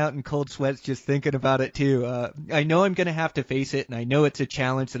breaking out in cold sweats just thinking about it too. I know I'm going to have to face it, and I know it's a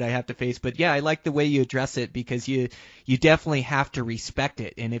challenge that I have to face. But yeah, I like the way you address it, because you definitely have to respect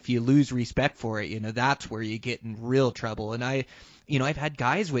it. And if you lose respect for it, that's where you get in real trouble. And I've had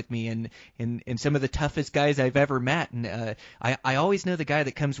guys with me, and some of the toughest guys I've ever met, and I always know the guy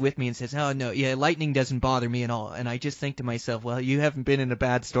that comes with me and says, "Oh no, yeah, lightning doesn't bother me at all." And I just think to myself, well, you haven't been in a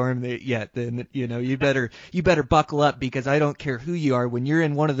bad storm yet. Then you better buckle up, because I don't care who you are. When you're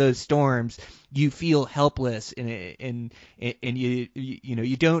in one of those storms, you feel helpless, and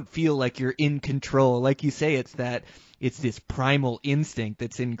you don't feel like you're in control. Like you say, it's this primal instinct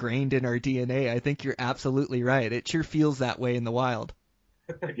that's ingrained in our DNA. I think you're absolutely right. It sure feels that way in the wild.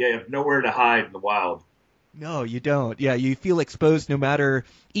 Yeah, you have nowhere to hide in the wild. No, you don't. Yeah, you feel exposed no matter,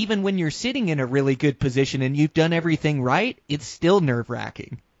 even when you're sitting in a really good position and you've done everything right, it's still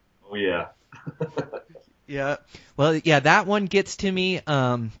nerve-wracking. Oh, yeah. Yeah. Well, yeah, that one gets to me.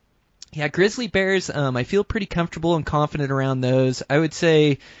 Yeah, grizzly bears, I feel pretty comfortable and confident around those. I would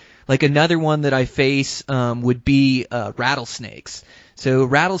say, like, another one that I face would be rattlesnakes. So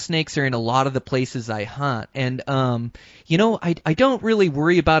rattlesnakes are in a lot of the places I hunt, and I don't really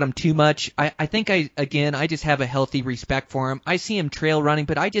worry about them too much. I think I just have a healthy respect for them. I see them trail running,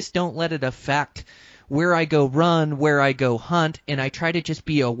 but I just don't let it affect where I go run, where I go hunt, and I try to just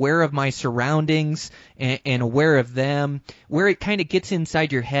be aware of my surroundings and aware of them. Where it kind of gets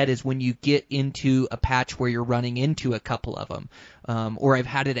inside your head is when you get into a patch where you're running into a couple of them. Or I've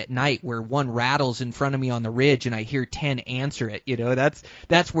had it at night where one rattles in front of me on the ridge and I hear 10 answer it.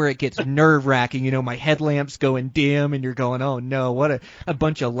 That's where it gets nerve wracking. My headlamp's going dim and you're going, oh no, what a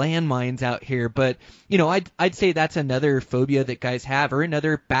bunch of landmines out here. But I'd say that's another phobia that guys have, or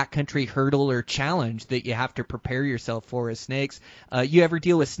another backcountry hurdle or challenge that you have to prepare yourself for is snakes. You ever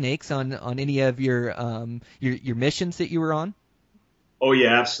deal with snakes on any of your missions that you were on? Oh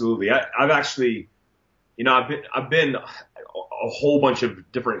yeah, absolutely. I've actually, I've been a whole bunch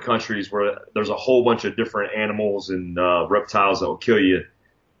of different countries where there's a whole bunch of different animals and reptiles that will kill you.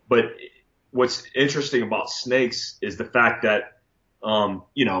 But what's interesting about snakes is the fact that,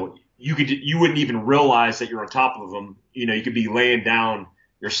 you wouldn't even realize that you're on top of them. You could be laying down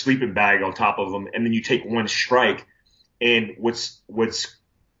your sleeping bag on top of them, and then you take one strike. And what's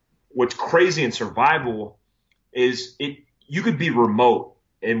crazy in survival is you could be remote,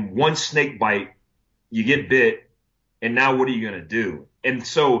 and one snake bite, you get bit, and now what are you going to do? And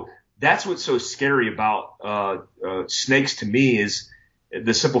so that's what's so scary about snakes to me, is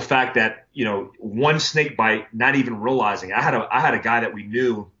the simple fact that, one snake bite, not even realizing. I had a guy that we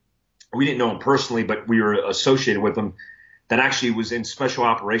knew. We didn't know him personally, but we were associated with him, that actually was in special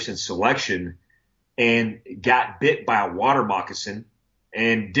operations selection and got bit by a water moccasin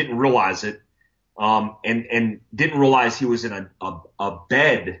and didn't realize it. And didn't realize he was in a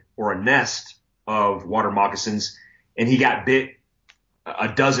bed or a nest of water moccasins, and he got bit a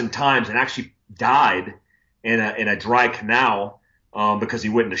dozen times and actually died in a dry canal because he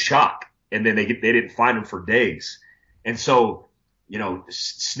went into shock. And then they didn't find him for days. And so,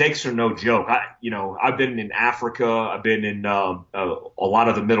 snakes are no joke. I've been in Africa. I've been in a lot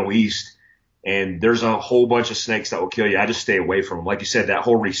of the Middle East, and there's a whole bunch of snakes that will kill you. I just stay away from them. Like you said, that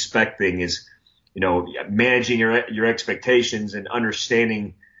whole respect thing is, managing your expectations and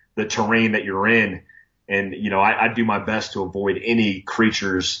understanding the terrain that you're in. And, I do my best to avoid any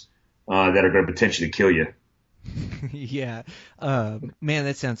creatures that are going to potentially kill you. Yeah. Man,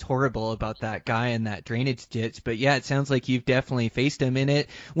 that sounds horrible about that guy in that drainage ditch. But yeah, it sounds like you've definitely faced him in it.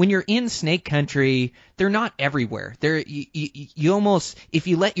 When you're in snake country, they're not everywhere. You almost, if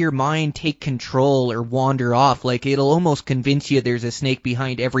you let your mind take control or wander off, like it'll almost convince you there's a snake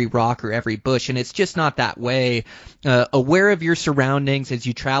behind every rock or every bush. And it's just not that way. Aware of your surroundings as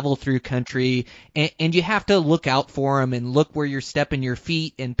you travel through country, and you have to look out for them and look where you're stepping your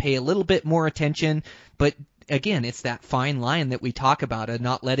feet and pay a little bit more attention. But again, it's that fine line that we talk about, of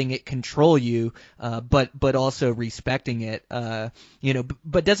not letting it control you, but also respecting it.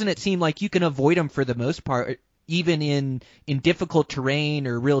 But doesn't it seem like you can avoid them for the most part, even in difficult terrain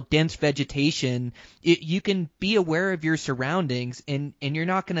or real dense vegetation? You can be aware of your surroundings, and you're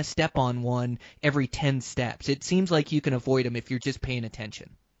not going to step on one every 10 steps. It seems like you can avoid them if you're just paying attention.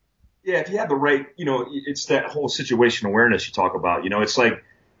 Yeah, if you have the right, it's that whole situation awareness you talk about. It's like,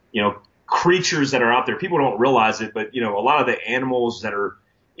 creatures that are out there, people don't realize it, but a lot of the animals that are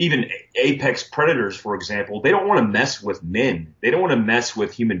even apex predators, for example, they don't want to mess with men. They don't want to mess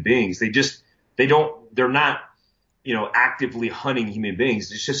with human beings. They're not, actively hunting human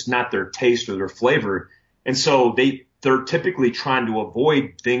beings. It's just not their taste or their flavor. And so they're typically trying to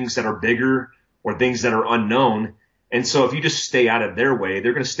avoid things that are bigger or things that are unknown. And so if you just stay out of their way,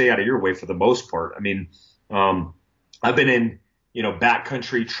 they're going to stay out of your way for the most part. I mean, I've been in,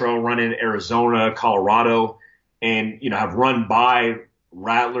 backcountry trail running in Arizona, Colorado, and, have run by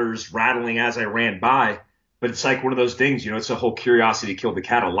rattlers rattling as I ran by. But it's like one of those things, it's a whole curiosity killed the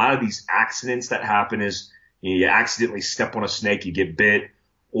cat. A lot of these accidents that happen is you accidentally step on a snake, you get bit,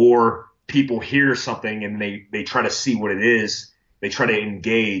 or people hear something and they try to see what it is. They try to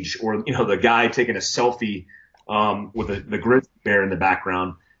engage, or, the guy taking a selfie with the grizzly bear in the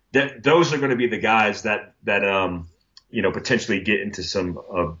background. Those are going to be the guys that potentially get into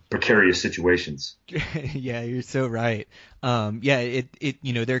some precarious situations. Yeah, you're so right.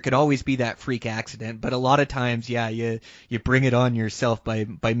 There could always be that freak accident, but a lot of times, you bring it on yourself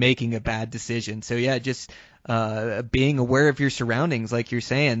by making a bad decision. So yeah, just being aware of your surroundings, like you're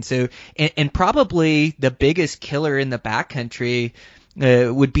saying. So, and probably the biggest killer in the backcountry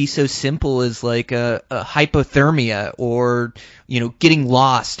would be so simple as like a hypothermia, or getting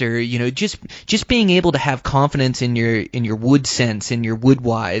lost, or just being able to have confidence in your wood sense and your wood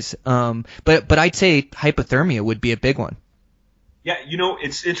wise. But I'd say hypothermia would be a big one. Yeah,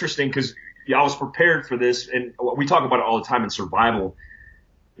 it's interesting because I was prepared for this, and we talk about it all the time in survival.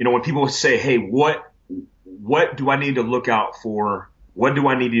 When people say, "Hey, what do I need to look out for? What do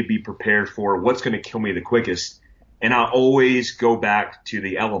I need to be prepared for? What's going to kill me the quickest?" And I always go back to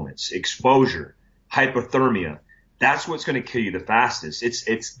the elements: exposure, hypothermia. That's what's going to kill you the fastest.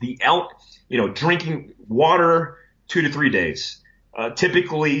 It's drinking water 2 to 3 days,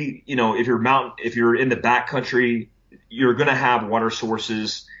 Typically, if you're in the backcountry, you're going to have water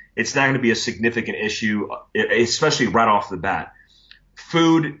sources. It's not going to be a significant issue, especially right off the bat.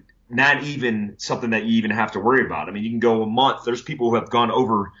 Food, not even something that you even have to worry about. I mean, you can go a month. There's people who have gone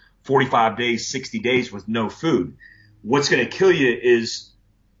over 45 days, 60 days with no food. What's going to kill you is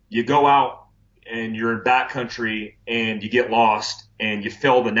you go out and you're in backcountry and you get lost and you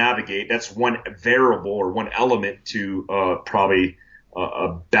fail to navigate. That's one variable or one element to probably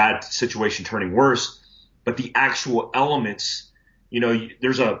a bad situation turning worse. But the actual elements,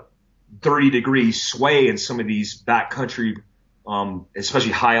 there's a 30-degree sway in some of these backcountry,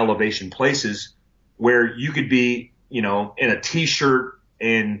 especially high elevation places, where you could be, in a t-shirt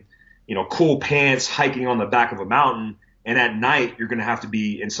and, cool pants hiking on the back of a mountain, and at night you're going to have to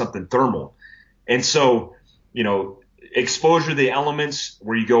be in something thermal. And so, exposure to the elements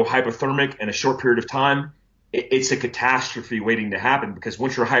where you go hypothermic in a short period of time, it's a catastrophe waiting to happen, because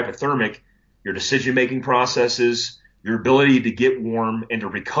once you're hypothermic, your decision-making processes, your ability to get warm and to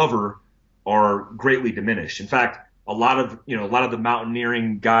recover are greatly diminished. In fact, a lot of the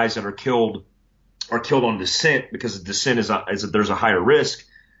mountaineering guys that are killed on descent, because descent there's a higher risk,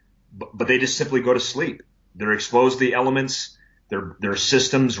 but they just simply go to sleep. They're exposed to the elements. Their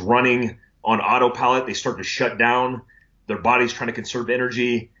systems running on autopilot. They start to shut down. Their body's trying to conserve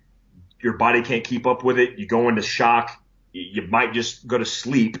energy. Your body can't keep up with it. You go into shock. You might just go to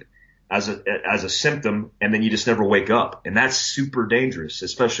sleep as a symptom, and then you just never wake up. And that's super dangerous,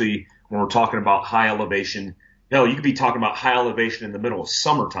 especially when we're talking about high elevation. Hell, you could be talking about high elevation in the middle of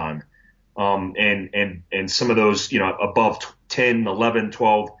summertime. And some of those, above 10, 11,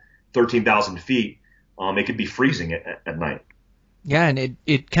 12, 13,000 feet, it could be freezing at night. Yeah, and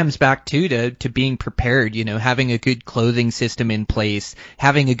it comes back to being prepared, having a good clothing system in place,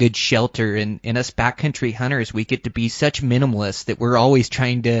 having a good shelter, and us backcountry hunters, we get to be such minimalists that we're always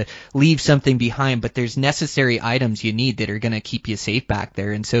trying to leave something behind, but there's necessary items you need that are going to keep you safe back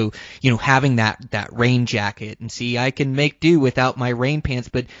there. And so, having that rain jacket, and see, I can make do without my rain pants,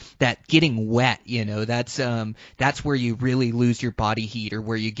 but that getting wet, that's where you really lose your body heat, or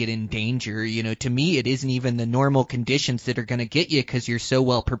where you get in danger. To me, it isn't even the normal conditions that are going to get you because you're so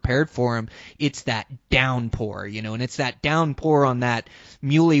well prepared for them. It's that downpour, and it's that downpour on that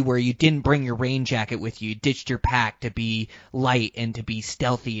muley where you didn't bring your rain jacket with you. You ditched your pack to be light and to be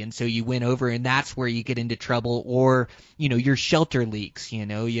stealthy, and so you went over, and that's where you get into trouble. Or, your shelter leaks,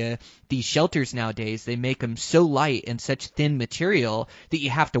 these shelters nowadays, they make them so light and such thin material that you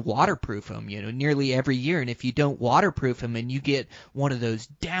have to waterproof them, nearly every year. And if you don't waterproof them and you get one of those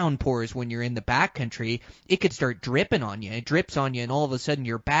downpours when you're in the backcountry, it could start dripping on you. It drips on you, and all of a sudden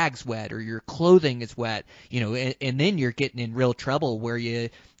your bag's wet or your clothing is wet, and then you're getting in real trouble where you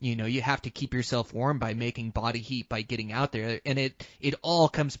have to keep yourself warm by making body heat by getting out there. And it all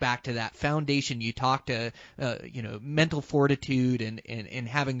comes back to that foundation. You talk to, mental fortitude and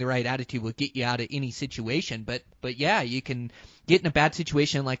having the right attitude will get you out of any situation. But yeah, you can get in a bad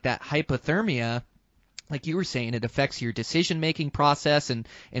situation like that hypothermia. Like you were saying, it affects your decision-making process, and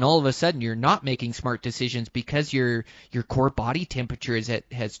all of a sudden you're not making smart decisions because your core body temperature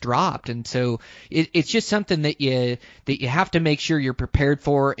has dropped. And so it's just something that you have to make sure you're prepared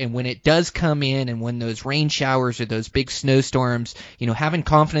for. And when it does come in, and when those rain showers or those big snowstorms, having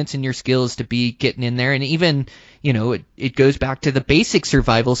confidence in your skills to be getting in there. And even, it goes back to the basic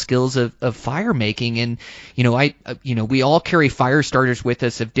survival skills of fire making. And, we all carry fire starters with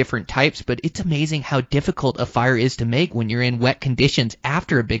us of different types, but it's amazing how difficult a fire is to make when you're in wet conditions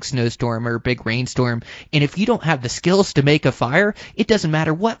after a big snowstorm or a big rainstorm. And if you don't have the skills to make a fire, it doesn't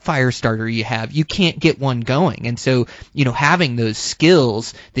matter what fire starter you have, you can't get one going. And so, having those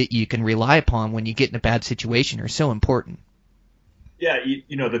skills that you can rely upon when you get in a bad situation are so important. Yeah,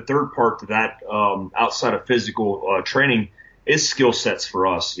 the third part to that, outside of physical training, is skill sets for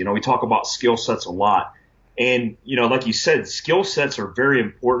us. We talk about skill sets a lot. And, like you said, skill sets are very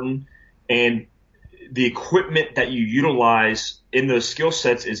important. And the equipment that you utilize in those skill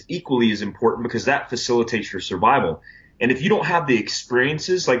sets is equally as important, because that facilitates your survival. And if you don't have the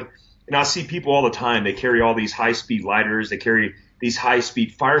experiences, like, I see people all the time, they carry all these high-speed lighters, they carry these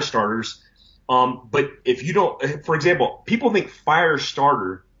high-speed fire starters. But if you don't, for example, people think fire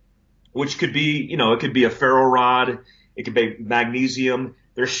starter, which could be, it could be a ferro rod, it could be magnesium.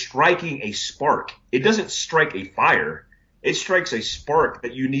 They're striking a spark. It doesn't strike a fire. It strikes a spark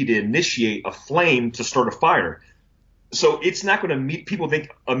that you need to initiate a flame to start a fire. So it's not going to people think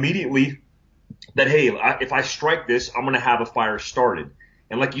immediately that, hey, if I strike this, I'm going to have a fire started.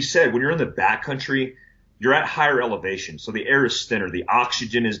 And like you said, when you're in the backcountry, you're at higher elevation. So the air is thinner, the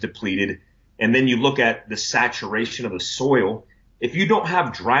oxygen is depleted. And then you look at the saturation of the soil, if you don't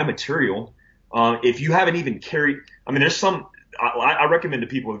have dry material, if you haven't even carried, I mean, I recommend to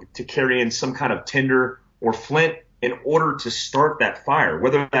people to carry in some kind of tinder or flint in order to start that fire,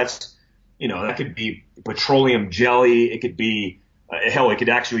 whether that's, that could be petroleum jelly. It could be, it could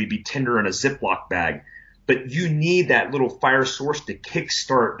actually be tinder in a Ziploc bag. But you need that little fire source to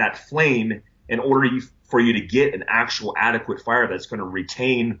kickstart that flame in order for you to get an actual adequate fire that's going to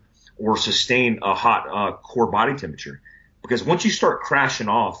retain or sustain a hot core body temperature. Because once you start crashing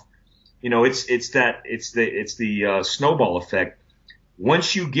off, it's the snowball effect.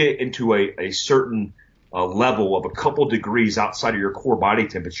 Once you get into a certain level of a couple degrees outside of your core body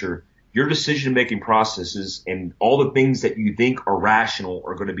temperature, your decision-making processes and all the things that you think are rational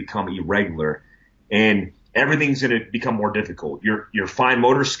are going to become irregular, and everything's going to become more difficult. Your fine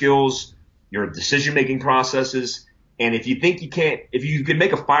motor skills, your decision-making processes, and if you can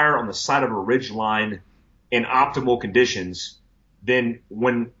make a fire on the side of a ridge line in optimal conditions, then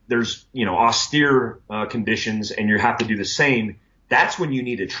when there's, austere conditions and you have to do the same, that's when you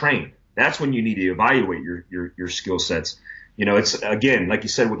need to train. That's when you need to evaluate your skill sets. It's, again, like you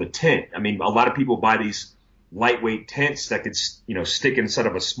said, with a tent. I mean, a lot of people buy these lightweight tents that could, stick inside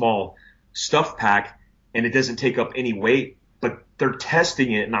of a small stuff pack, and it doesn't take up any weight, but they're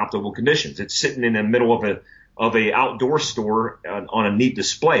testing it in optimal conditions. It's sitting in the middle of a outdoor store on a neat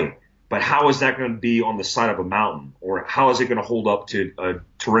display. But how is that going to be on the side of a mountain, or how is it going to hold up to a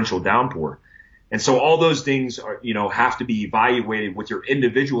torrential downpour? And so all those things are, have to be evaluated with your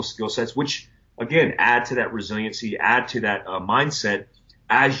individual skill sets, which again, add to that resiliency, add to that mindset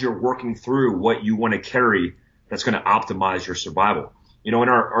as you're working through what you want to carry that's going to optimize your survival. In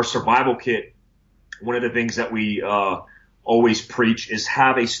our survival kit, one of the things that we always preach is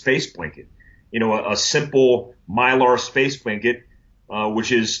have a space blanket. A simple Mylar space blanket,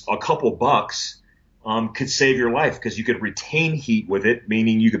 which is a couple bucks, could save your life because you could retain heat with it,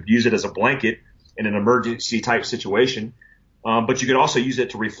 meaning you could use it as a blanket in an emergency type situation. But you could also use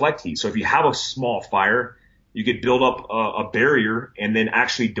it to reflect heat. So if you have a small fire, you could build up a barrier and then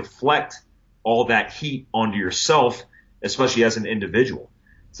actually deflect all that heat onto yourself, especially as an individual.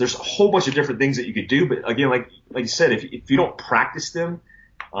 So there's a whole bunch of different things that you could do. But again, like you said, if you don't practice them,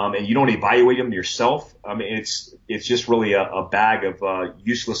 and you don't evaluate them yourself, I mean, it's just really a bag of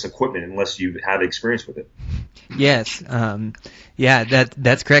useless equipment unless you have experience with it. Yes. Yeah,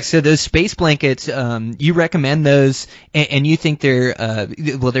 that's correct. So those space blankets, you recommend those, and you think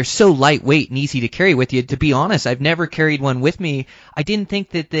they're so lightweight and easy to carry with you. To be honest, I've never carried one with me. I didn't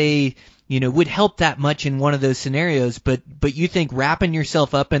think that they, would help that much in one of those scenarios, but you think wrapping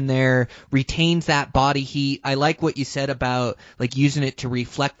yourself up in there retains that body heat. I like what you said about like using it to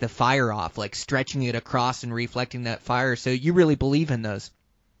reflect the fire off, like stretching it across and reflecting that fire. So you really believe in those?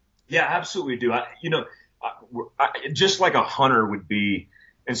 Yeah, absolutely do. Just like a hunter would be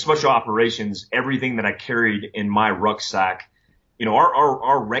in special operations, everything that I carried in my rucksack,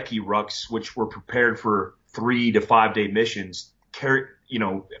 our recce rucks, which were prepared for 3 to 5 day missions,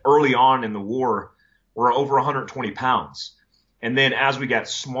 early on in the war were over 120 pounds. And then as we got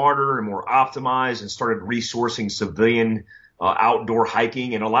smarter and more optimized and started resourcing civilian outdoor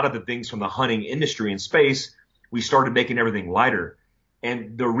hiking and a lot of the things from the hunting industry in space, we started making everything lighter.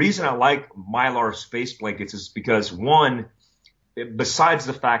 And the reason I like Mylar space blankets is because, one, besides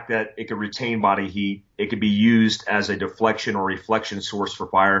the fact that it could retain body heat, it could be used as a deflection or reflection source for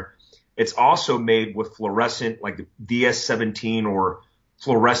fire. It's also made with fluorescent, like the DS17 or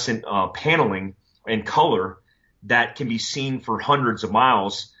fluorescent paneling and color that can be seen for hundreds of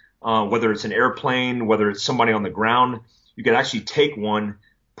miles, whether it's an airplane, whether it's somebody on the ground. You could actually take one,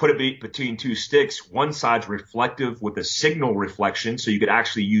 put it between two sticks. One side's reflective with a signal reflection, so you could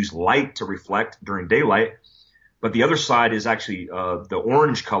actually use light to reflect during daylight. But the other side is actually the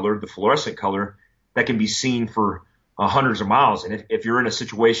orange color, the fluorescent color, that can be seen for hundreds of miles. And if you're in a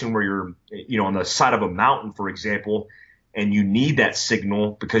situation where you're, on the side of a mountain, for example, and you need that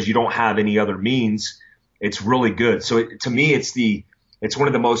signal because you don't have any other means, it's really good. So to me, it's one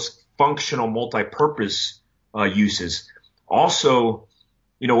of the most functional multi-purpose uses. Also,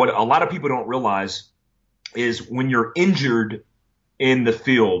 what a lot of people don't realize is when you're injured in the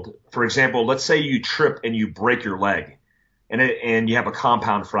field, for example, let's say you trip and you break your leg and you have a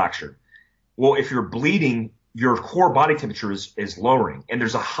compound fracture. Well, if you're bleeding, your core body temperature is lowering, and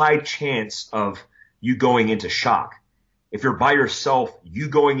there's a high chance of you going into shock. If you're by yourself, you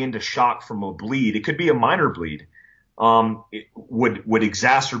going into shock from a bleed, it could be a minor bleed, it would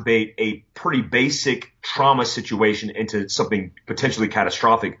exacerbate a pretty basic trauma situation into something potentially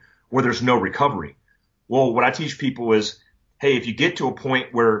catastrophic where there's no recovery. Well, what I teach people is, hey, if you get to a point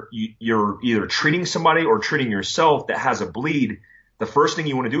where you're either treating somebody or treating yourself that has a bleed, the first thing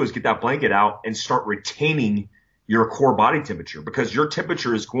you want to do is get that blanket out and start retaining your core body temperature, because your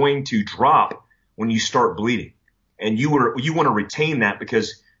temperature is going to drop when you start bleeding. And you want to retain that,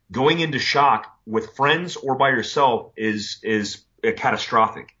 because going into shock with friends or by yourself is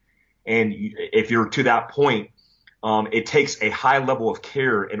catastrophic. And if you're to that point, it takes a high level of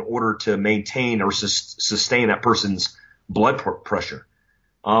care in order to maintain or sustain that person's blood pressure.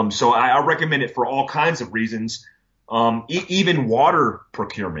 So I recommend it for all kinds of reasons, even water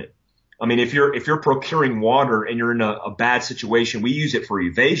procurement. I mean, if you're procuring water and you're in a bad situation, we use it for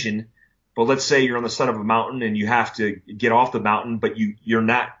evasion. But let's say you're on the side of a mountain and you have to get off the mountain, but you're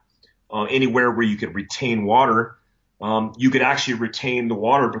not anywhere where you could retain water. You could actually retain the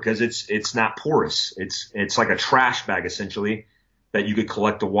water because it's not porous. It's like a trash bag essentially that you could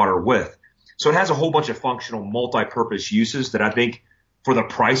collect the water with. So it has a whole bunch of functional multi-purpose uses that I think for the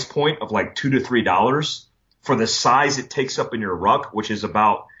price point of like $2 to $3, for the size it takes up in your ruck, which is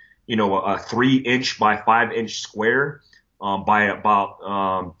about, a 3-inch by 5-inch square, by about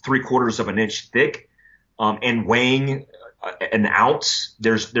 3/4 of an inch thick, and weighing an ounce,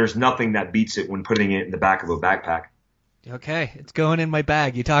 there's nothing that beats it when putting it in the back of a backpack. Okay, it's going in my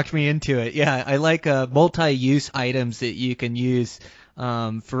bag. You talked me into it. Yeah, I like multi-use items that you can use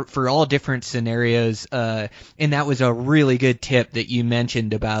for all different scenarios. And that was a really good tip that you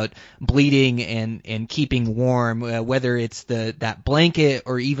mentioned about bleeding and keeping warm, whether it's that blanket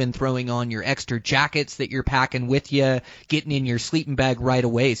or even throwing on your extra jackets that you're packing with you, getting in your sleeping bag right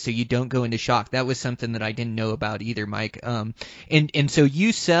away so you don't go into shock. That was something that I didn't know about either, Mike. And so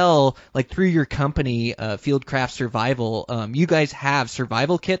you sell, like, through your company, Fieldcraft Survival, you guys have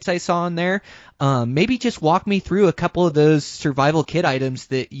survival kits I saw in there. Maybe just walk me through a couple of those survival kit items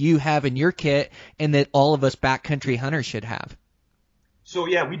that you have in your kit and that all of us backcountry hunters should have. So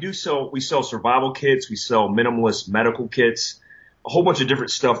yeah, we sell survival kits, we sell minimalist medical kits, a whole bunch of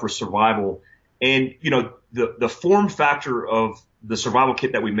different stuff for survival. And the form factor of the survival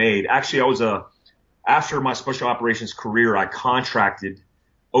kit that we made, actually after my special operations career, I contracted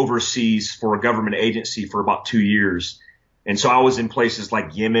overseas for a government agency for about 2 years. And so I was in places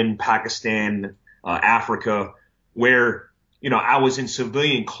like Yemen, Pakistan, Africa, where, I was in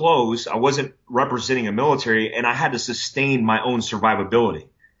civilian clothes. I wasn't representing a military, and I had to sustain my own survivability.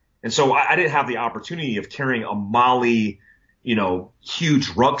 And so I didn't have the opportunity of carrying a MOLLE, huge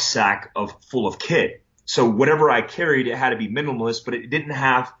rucksack full of kit. So whatever I carried, it had to be minimalist, but it couldn't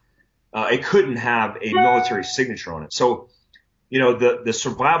have a military signature on it. So, the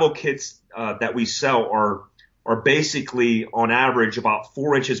survival kits that we sell are basically on average about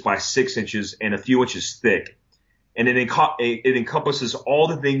 4 inches by 6 inches and a few inches thick. And it encompasses all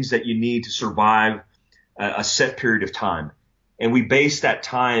the things that you need to survive a set period of time. And we base that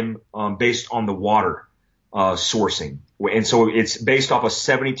time based on the water sourcing. And so it's based off a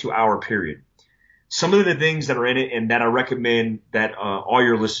 72-hour period. Some of the things that are in it and that I recommend that all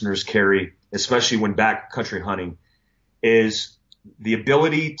your listeners carry, especially when backcountry hunting, is the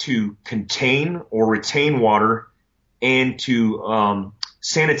ability to contain or retain water and to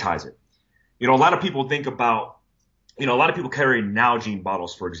sanitize it. A lot of people carry Nalgene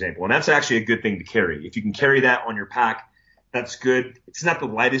bottles, for example, and that's actually a good thing to carry. If you can carry that on your pack, that's good. It's not the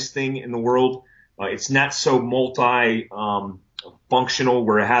lightest thing in the world. It's not so functional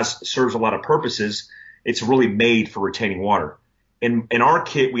where it serves a lot of purposes. It's really made for retaining water. In our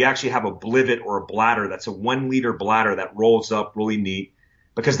kit, we actually have a blivet or a bladder. That's a 1 liter bladder that rolls up really neat,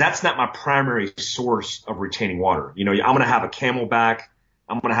 because that's not my primary source of retaining water. I'm going to have a Camelback.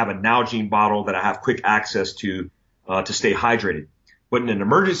 I'm going to have a Nalgene bottle that I have quick access to stay hydrated. But in an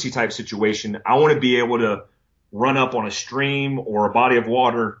emergency type situation, I want to be able to run up on a stream or a body of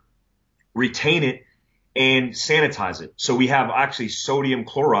water, retain it, and sanitize it. So we have actually sodium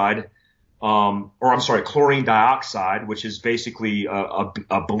chloride, chlorine dioxide, which is basically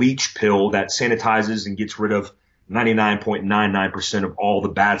a bleach pill that sanitizes and gets rid of 99.99% of all the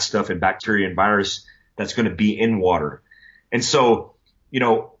bad stuff and bacteria and virus that's going to be in water. And so,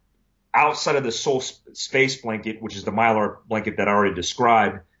 outside of the Soul Space blanket, which is the Mylar blanket that I already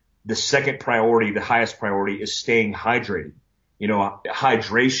described, the second priority, the highest priority, is staying hydrated.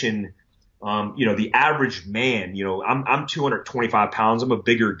 Hydration, the average man, I'm 225 pounds. I'm a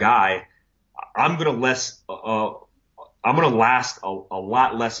bigger guy. I'm going to last a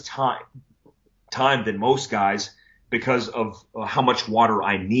lot less time than most guys because of how much water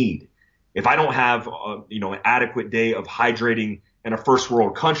I need. If I don't have, an adequate day of hydrating in a first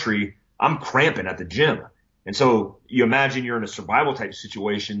world country, I'm cramping at the gym. And so you imagine you're in a survival type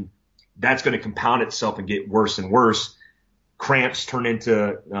situation, that's going to compound itself and get worse and worse. Cramps turn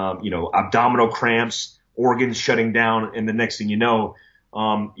into, abdominal cramps, organs shutting down, and the next thing you know,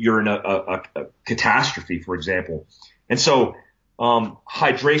 you're in a catastrophe, for example. And so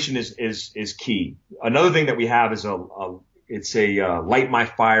hydration is key. Another thing that we have is it's a light my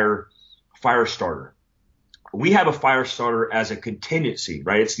fire starter. We have a fire starter as a contingency,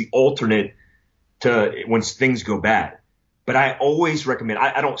 right? It's the alternate to when things go bad. But I always recommend,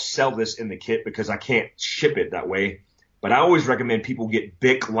 I don't sell this in the kit because I can't ship it that way, but I always recommend people get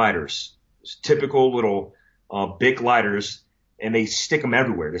Bic lighters, typical little Bic lighters, and they stick them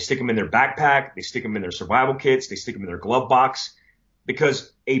everywhere. They stick them in their backpack, they stick them in their survival kits, they stick them in their glove box,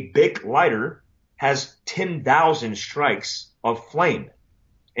 because a Bic lighter has 10,000 strikes of flame.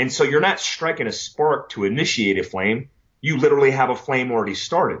 And so you're not striking a spark to initiate a flame. You literally have a flame already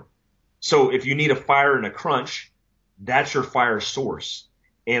started. So if you need a fire in a crunch, that's your fire source.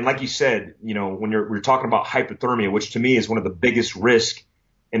 And like you said, you know, when we're talking about hypothermia, which to me is one of the biggest risks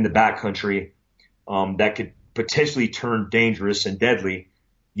in the backcountry, that could potentially turn dangerous and deadly,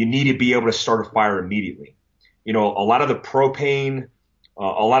 you need to be able to start a fire immediately. You know, a lot of the propane, a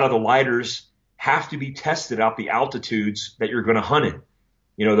lot of the lighters have to be tested out the altitudes that you're going to hunt in.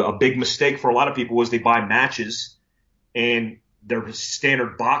 You know, a big mistake for a lot of people is they buy matches and they're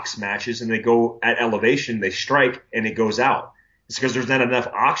standard box matches, and they go at elevation, they strike, and it goes out. It's because there's not enough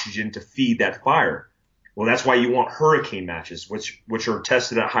oxygen to feed that fire. Well, that's why you want hurricane matches, which are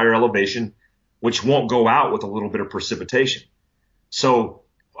tested at higher elevation, which won't go out with a little bit of precipitation. So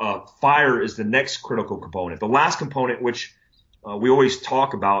fire is the next critical component. The last component, which we always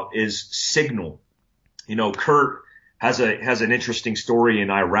talk about, is signal. You know, Kurt has an interesting story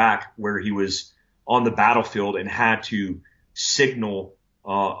in Iraq where he was on the battlefield and had to signal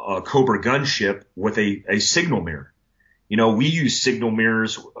a Cobra gunship with a signal mirror. You know, we use signal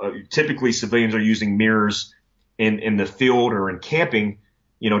mirrors. Typically, civilians are using mirrors in the field or in camping,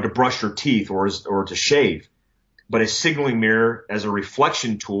 you know, to brush their teeth or to shave. But a signaling mirror as a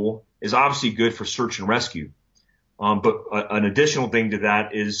reflection tool is obviously good for search and rescue. But an additional thing to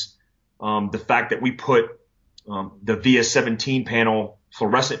that is the fact that we put the VS-17 panel,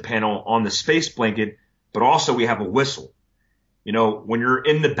 fluorescent panel, on the space blanket, but also we have a whistle. You know, when you're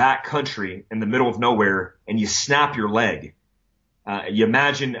in the back country in the middle of nowhere and you snap your leg, you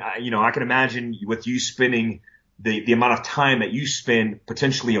imagine, you know, I can imagine with you spending the amount of time that you spend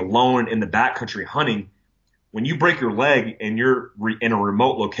potentially alone in the backcountry hunting. When you break your leg and you're in a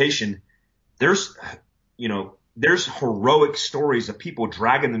remote location, there's heroic stories of people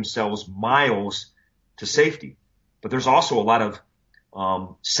dragging themselves miles to safety. But there's also a lot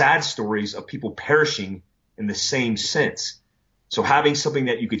of sad stories of people perishing in the same sense. So having something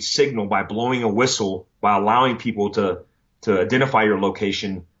that you could signal by blowing a whistle, by allowing people to identify your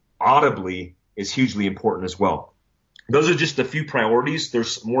location audibly, is hugely important as well. Those are just a few priorities.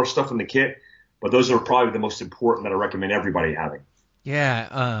 There's more stuff in the kit, but those are probably the most important that I recommend everybody having.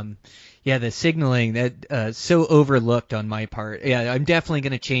 Yeah, the signaling, that so overlooked on my part. Yeah, I'm definitely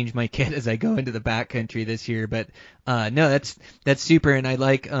going to change my kit as I go into the backcountry this year. But no, that's super, and I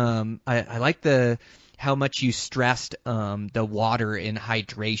like I like how much you stressed the water and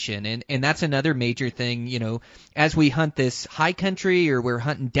hydration, and that's another major thing. You know, as we hunt this high country or we're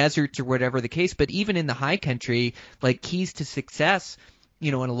hunting deserts or whatever the case, but even in the high country, like, keys to success,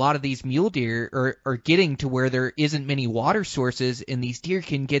 you know, and a lot of these mule deer are getting to where there isn't many water sources, and these deer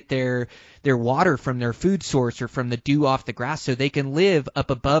can get their water from their food source or from the dew off the grass, so they can live up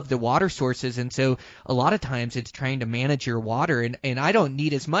above the water sources. And so a lot of times it's trying to manage your water, and I don't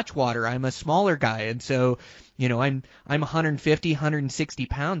need as much water. I'm a smaller guy, and so, you know, I'm 150, 160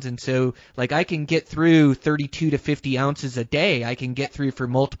 pounds, and so, like, I can get through 32 to 50 ounces a day. I can get through for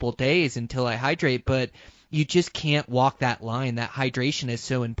multiple days until I hydrate, but you just can't walk that line. That hydration is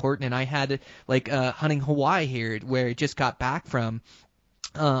so important. And I had, like, hunting Hawaii here, where I just got back from.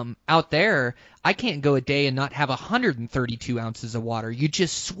 Out there, I can't go a day and not have 132 ounces of water. You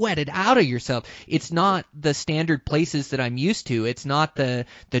just sweat it out of yourself. It's not the standard places that I'm used to. It's not the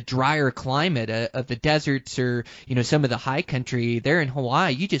drier climate of the deserts or, you know, some of the high country. There in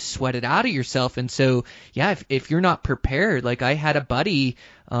Hawaii, you just sweat it out of yourself. And so, yeah, if you're not prepared, like, I had a buddy,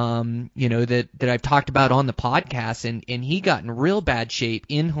 you know, that I've talked about on the podcast, and he got in real bad shape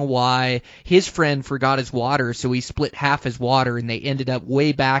in Hawaii. His friend forgot his water, so he split half his water, and they ended up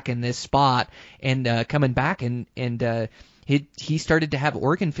way back in this spot, and coming back, and he started to have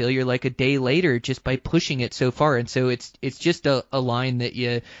organ failure like a day later just by pushing it so far. And so it's just a line that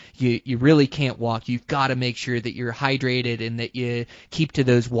you really can't walk. You've got to make sure that you're hydrated and that you keep to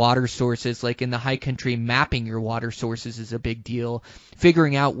those water sources. Like in the high country, mapping your water sources is a big deal.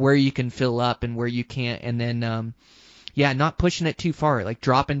 Figuring out where you can fill up and where you can't, and then yeah, not pushing it too far, like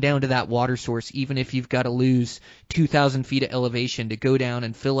dropping down to that water source, even if you've got to lose 2,000 feet of elevation to go down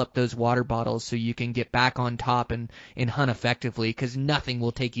and fill up those water bottles so you can get back on top and hunt effectively, because nothing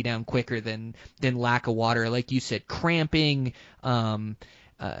will take you down quicker than lack of water. Like you said, cramping,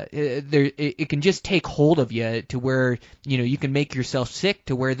 it can just take hold of you to where, you can make yourself sick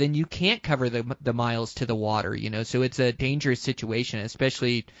to where then you can't cover the miles to the water, so it's a dangerous situation,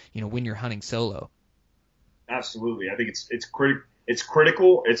 especially, when you're hunting solo. Absolutely. I think it's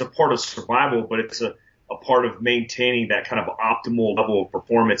critical. It's a part of survival, but it's a part of maintaining that kind of optimal level of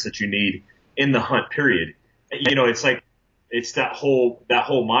performance that you need in the hunt period. It's that whole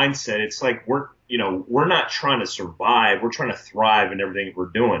mindset. It's like we're not trying to survive. We're trying to thrive in everything we're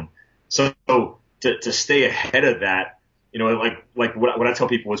doing. So to stay ahead of that, like what I tell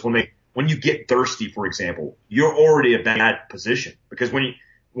people is when you get thirsty, for example, you're already in that position, because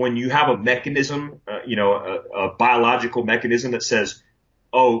when you have a mechanism, a biological mechanism that says,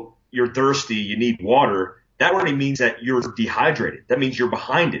 oh, you're thirsty, you need water, that already means that you're dehydrated. That means you're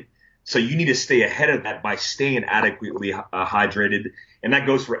behind it. So you need to stay ahead of that by staying adequately hydrated. And that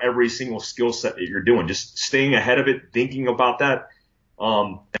goes for every single skill set that you're doing. Just staying ahead of it, thinking about that,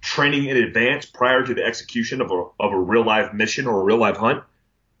 training in advance prior to the execution of a real life mission or a real life hunt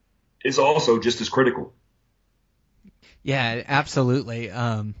is also just as critical. Yeah, absolutely.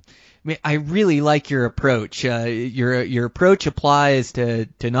 I really like your approach. Your approach applies to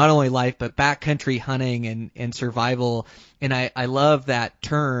not only life but backcountry hunting and survival. And I love that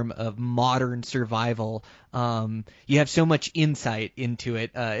term of modern survival. You have so much insight into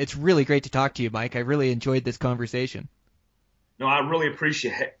it. It's really great to talk to you, Mike. I really enjoyed this conversation. No, I really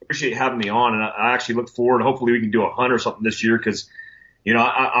appreciate having me on, and I actually look forward. Hopefully, we can do a hunt or something this year, because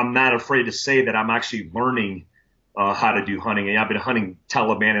I'm not afraid to say that I'm actually learning how to do hunting. And I've been hunting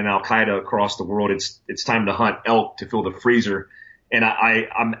Taliban and Al Qaeda across the world. It's time to hunt elk to fill the freezer, and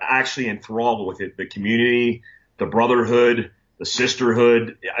I'm actually enthralled with it. The community, the brotherhood, the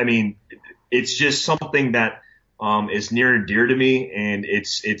sisterhood. I mean, it's just something that is near and dear to me, and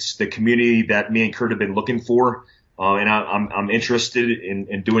it's the community that me and Kurt have been looking for. And I'm interested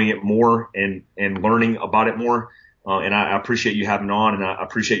in doing it more and learning about it more. And I appreciate you having on, and I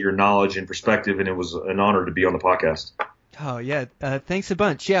appreciate your knowledge and perspective. And it was an honor to be on the podcast. Oh, yeah. Thanks a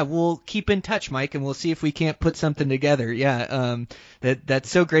bunch. Yeah, we'll keep in touch, Mike, and we'll see if we can't put something together. Yeah, that's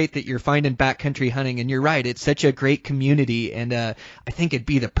so great that you're finding backcountry hunting, and you're right. It's such a great community, and I think it'd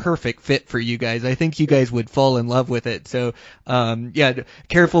be the perfect fit for you guys. I think you guys would fall in love with it. So, yeah,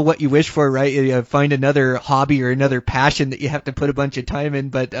 careful what you wish for, right? You find another hobby or another passion that you have to put a bunch of time in.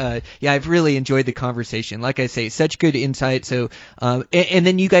 But, yeah, I've really enjoyed the conversation. Like I say, such good insight. So, and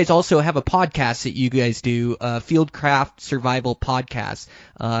then you guys also have a podcast that you guys do, Fieldcraft Survival Podcast.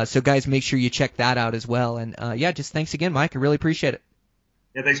 So guys, make sure you check that out as well. And yeah, just thanks again, Mike. I really appreciate it.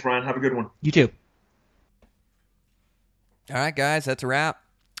 Yeah, thanks, Brian. Have a good one. You too. All right, guys, that's a wrap.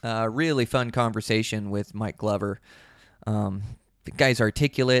 Really fun conversation with Mike Glover. The guy's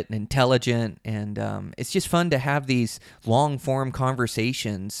articulate and intelligent, and it's just fun to have these long-form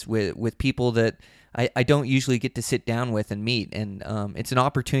conversations with people that I don't usually get to sit down with and meet, and it's an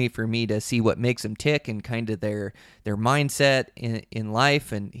opportunity for me to see what makes them tick and kind of their mindset in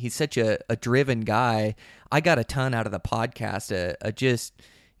life. And he's such a driven guy. I got a ton out of the podcast, just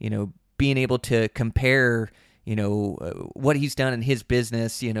being able to compare what he's done in his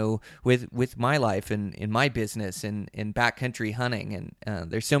business, with my life and in my business and in backcountry hunting.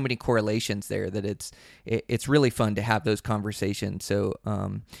 And there's so many correlations there that it's really fun to have those conversations. So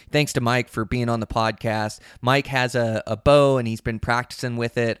thanks to Mike for being on the podcast. Mike has a bow and he's been practicing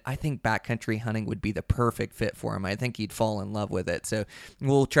with it. I think backcountry hunting would be the perfect fit for him. I think he'd fall in love with it. So I'm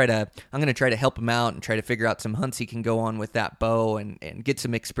going to try to help him out and try to figure out some hunts he can go on with that bow and get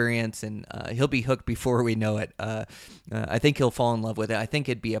some experience, and he'll be hooked before we know it. I think he'll fall in love with it. I think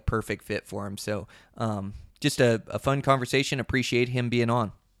it'd be a perfect fit for him. So just a fun conversation. Appreciate him being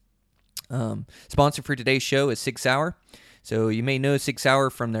on. Sponsor for today's show is Sig Sauer. So you may know Sig Sauer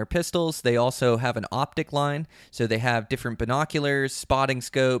from their pistols. They also have an optic line. So they have different binoculars, spotting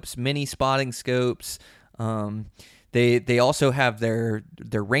scopes, mini spotting scopes. They also have their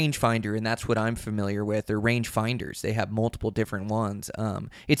rangefinder, and that's what I'm familiar with. Their rangefinders. They have multiple different ones.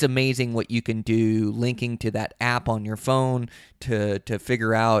 It's amazing what you can do linking to that app on your phone to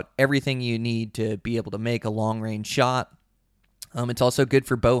figure out everything you need to be able to make a long-range shot. It's also good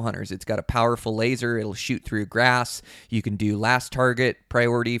for bow hunters. It's got a powerful laser. It'll shoot through grass. You can do last target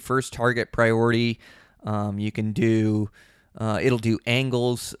priority, first target priority. You can do it'll do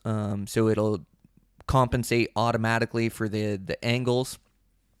angles, so it'll compensate automatically for the angles.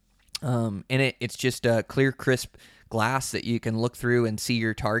 And it's just clear, crisp glass that you can look through and see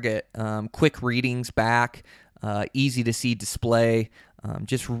your target. Quick readings back, easy to see display.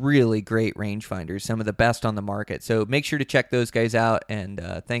 Just really great rangefinders, some of the best on the market. So make sure to check those guys out. And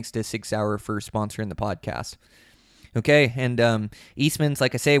thanks to Sig Sauer for sponsoring the podcast. Okay, and Eastman's,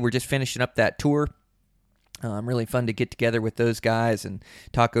 like I say, we're just finishing up that tour. Really fun to get together with those guys and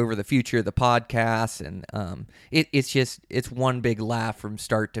talk over the future of the podcast, and it's one big laugh from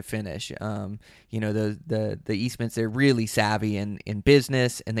start to finish. The Eastmans, they're really savvy in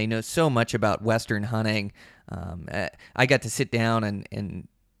business, and they know so much about Western hunting. I got to sit down and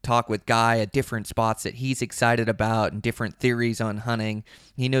talk with Guy at different spots that he's excited about and different theories on hunting.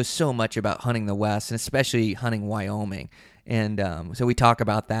 He knows so much about hunting the West, and especially hunting Wyoming. And so we talk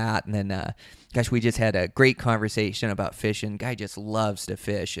about that, and then, we just had a great conversation about fishing. Guy just loves to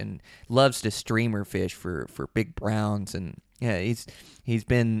fish and loves to streamer fish for big browns, and yeah, he's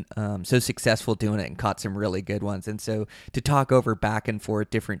been so successful doing it and caught some really good ones. And so to talk over back and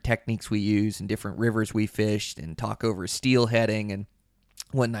forth different techniques we use and different rivers we fished, and talk over steelheading, and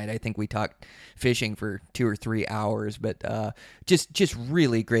one night I think we talked fishing for 2 or 3 hours, but just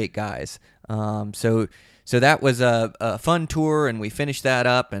really great guys. So that was a fun tour, and we finished that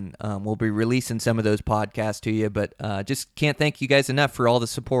up, and we'll be releasing some of those podcasts to you. But just can't thank you guys enough for all the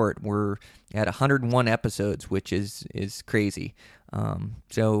support. We're at 101 episodes, which is crazy.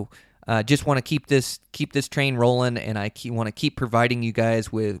 So just want to keep this train rolling, and I want to keep providing you guys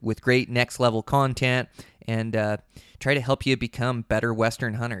with great next level content, and try to help you become better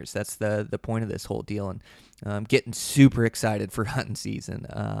Western hunters. That's the point of this whole deal, and I'm getting super excited for hunting season.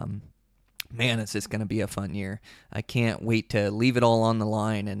 Man, it's just going to be a fun year. I can't wait to leave it all on the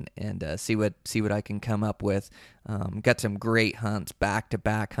line and see what I can come up with. Got some great hunts,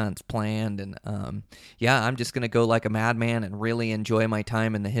 back-to-back hunts planned, and I'm just going to go like a madman and really enjoy my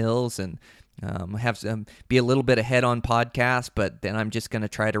time in the hills, and have some be a little bit ahead on podcasts, but then I'm just going to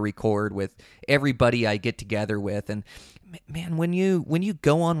try to record with everybody I get together with. And man, when you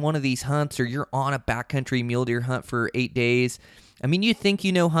go on one of these hunts, or you're on a backcountry mule deer hunt for 8 days, I mean, you think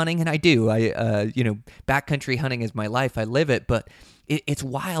you know hunting, and I do. Backcountry hunting is my life. I live it, but it's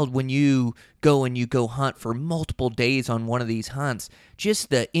wild when you go hunt for multiple days on one of these hunts.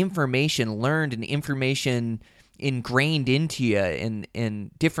 Just the information learned and information ingrained into you,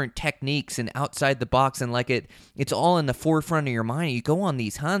 and different techniques and outside the box, and it's all in the forefront of your mind. You go on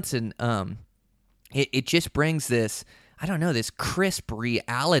these hunts, and it just brings this, I don't know, this crisp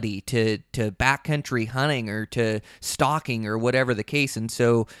reality to backcountry hunting, or to stalking, or whatever the case. And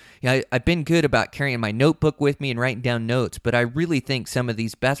so, I've been good about carrying my notebook with me and writing down notes, but I really think some of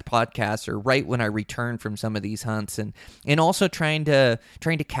these best podcasts are right when I return from some of these hunts, and also trying to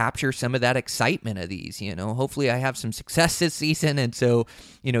capture some of that excitement of these. Hopefully I have some success this season, and so,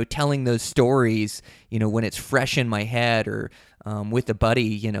 telling those stories, when it's fresh in my head, or with a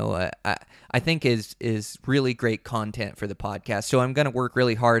buddy, I think is really great content for the podcast. So I'm going to work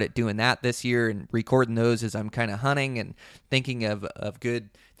really hard at doing that this year, and recording those as I'm kind of hunting, and thinking of good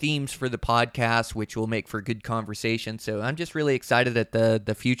themes for the podcast, which will make for good conversation. So I'm just really excited at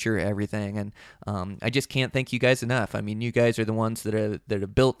the future of everything, and I just can't thank you guys enough. I mean, you guys are the ones that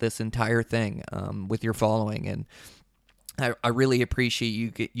have built this entire thing with your following, and I really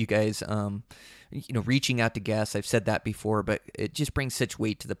appreciate you guys reaching out to guests. I've said that before, but it just brings such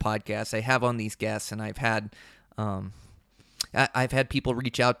weight to the podcast. I have on these guests, and I've had people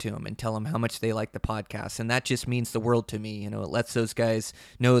reach out to them and tell them how much they like the podcast, and that just means the world to me. It lets those guys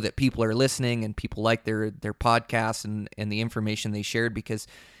know that people are listening, and people like their podcasts and the information they shared, because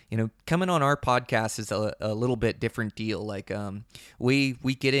coming on our podcast is a little bit different deal. Like we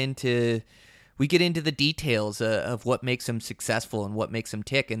get into the details of what makes them successful and what makes them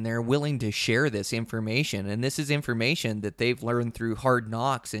tick, and they're willing to share this information. And this is information that they've learned through hard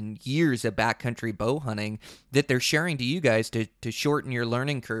knocks and years of backcountry bow hunting that they're sharing to you guys to shorten your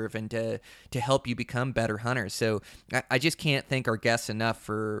learning curve and to help you become better hunters. So I just can't thank our guests enough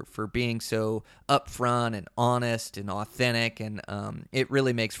for being so upfront and honest and authentic, and it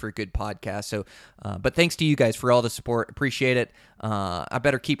really makes for a good podcast. So, but thanks to you guys for all the support. Appreciate it. I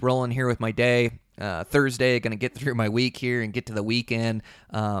better keep rolling here with my day. Thursday, going to get through my week here and get to the weekend.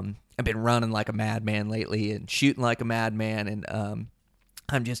 I've been running like a madman lately and shooting like a madman, and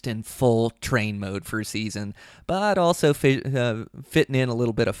I'm just in full train mode for season, but also fitting in a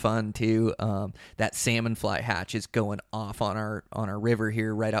little bit of fun too. That salmon fly hatch is going off on our river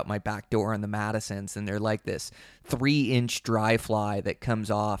here, right out my back door on the Madisons, and they're like this 3-inch dry fly that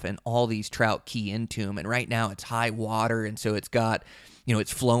comes off, and all these trout key into them. And right now it's high water, and so it's got,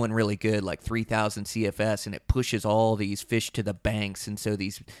 it's flowing really good, like 3,000 CFS, and it pushes all these fish to the banks. And so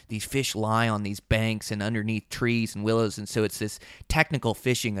these fish lie on these banks and underneath trees and willows. And so it's this technical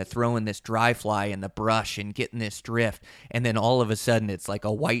fishing of throwing this dry fly in the brush and getting this drift. And then all of a sudden it's like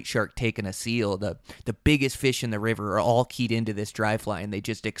a white shark taking a seal. The biggest fish in the river are all keyed into this dry fly, and they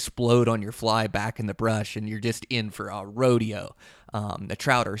just explode on your fly back in the brush, and you're just in for a rodeo. The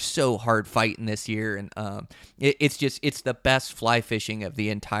trout are so hard fighting this year, and it's the best fly fishing of the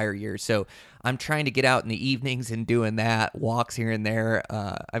entire year. So I'm trying to get out in the evenings and doing that, walks here and there.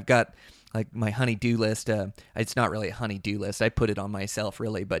 I've got like my honey-do list. It's not really a honey-do list. I put it on myself,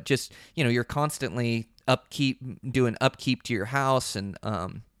 really, but just, you're constantly doing upkeep to your house, and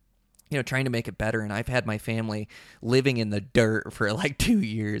trying to make it better. And I've had my family living in the dirt for like 2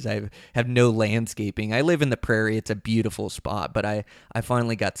 years. I have no landscaping. I live in the prairie. It's a beautiful spot, but I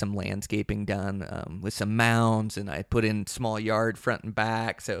finally got some landscaping done with some mounds, and I put in small yard front and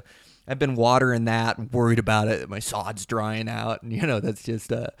back. So I've been watering that, worried about it. My sod's drying out, and that's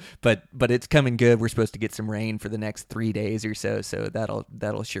just but it's coming good. We're supposed to get some rain for the next 3 days or so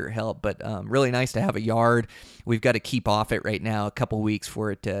that'll sure help. But really nice to have a yard. We've got to keep off it right now, a couple weeks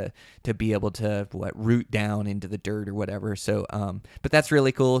for it to be able to root down into the dirt or whatever. So but that's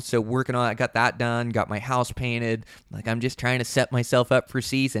really cool. So working on it, I got that done, got my house painted. Like, I'm just trying to set myself up for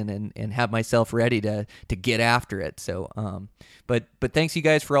season and have myself ready to get after it. So but thanks you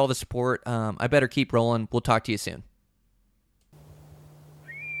guys for all the support. I better keep rolling. We'll talk to you soon.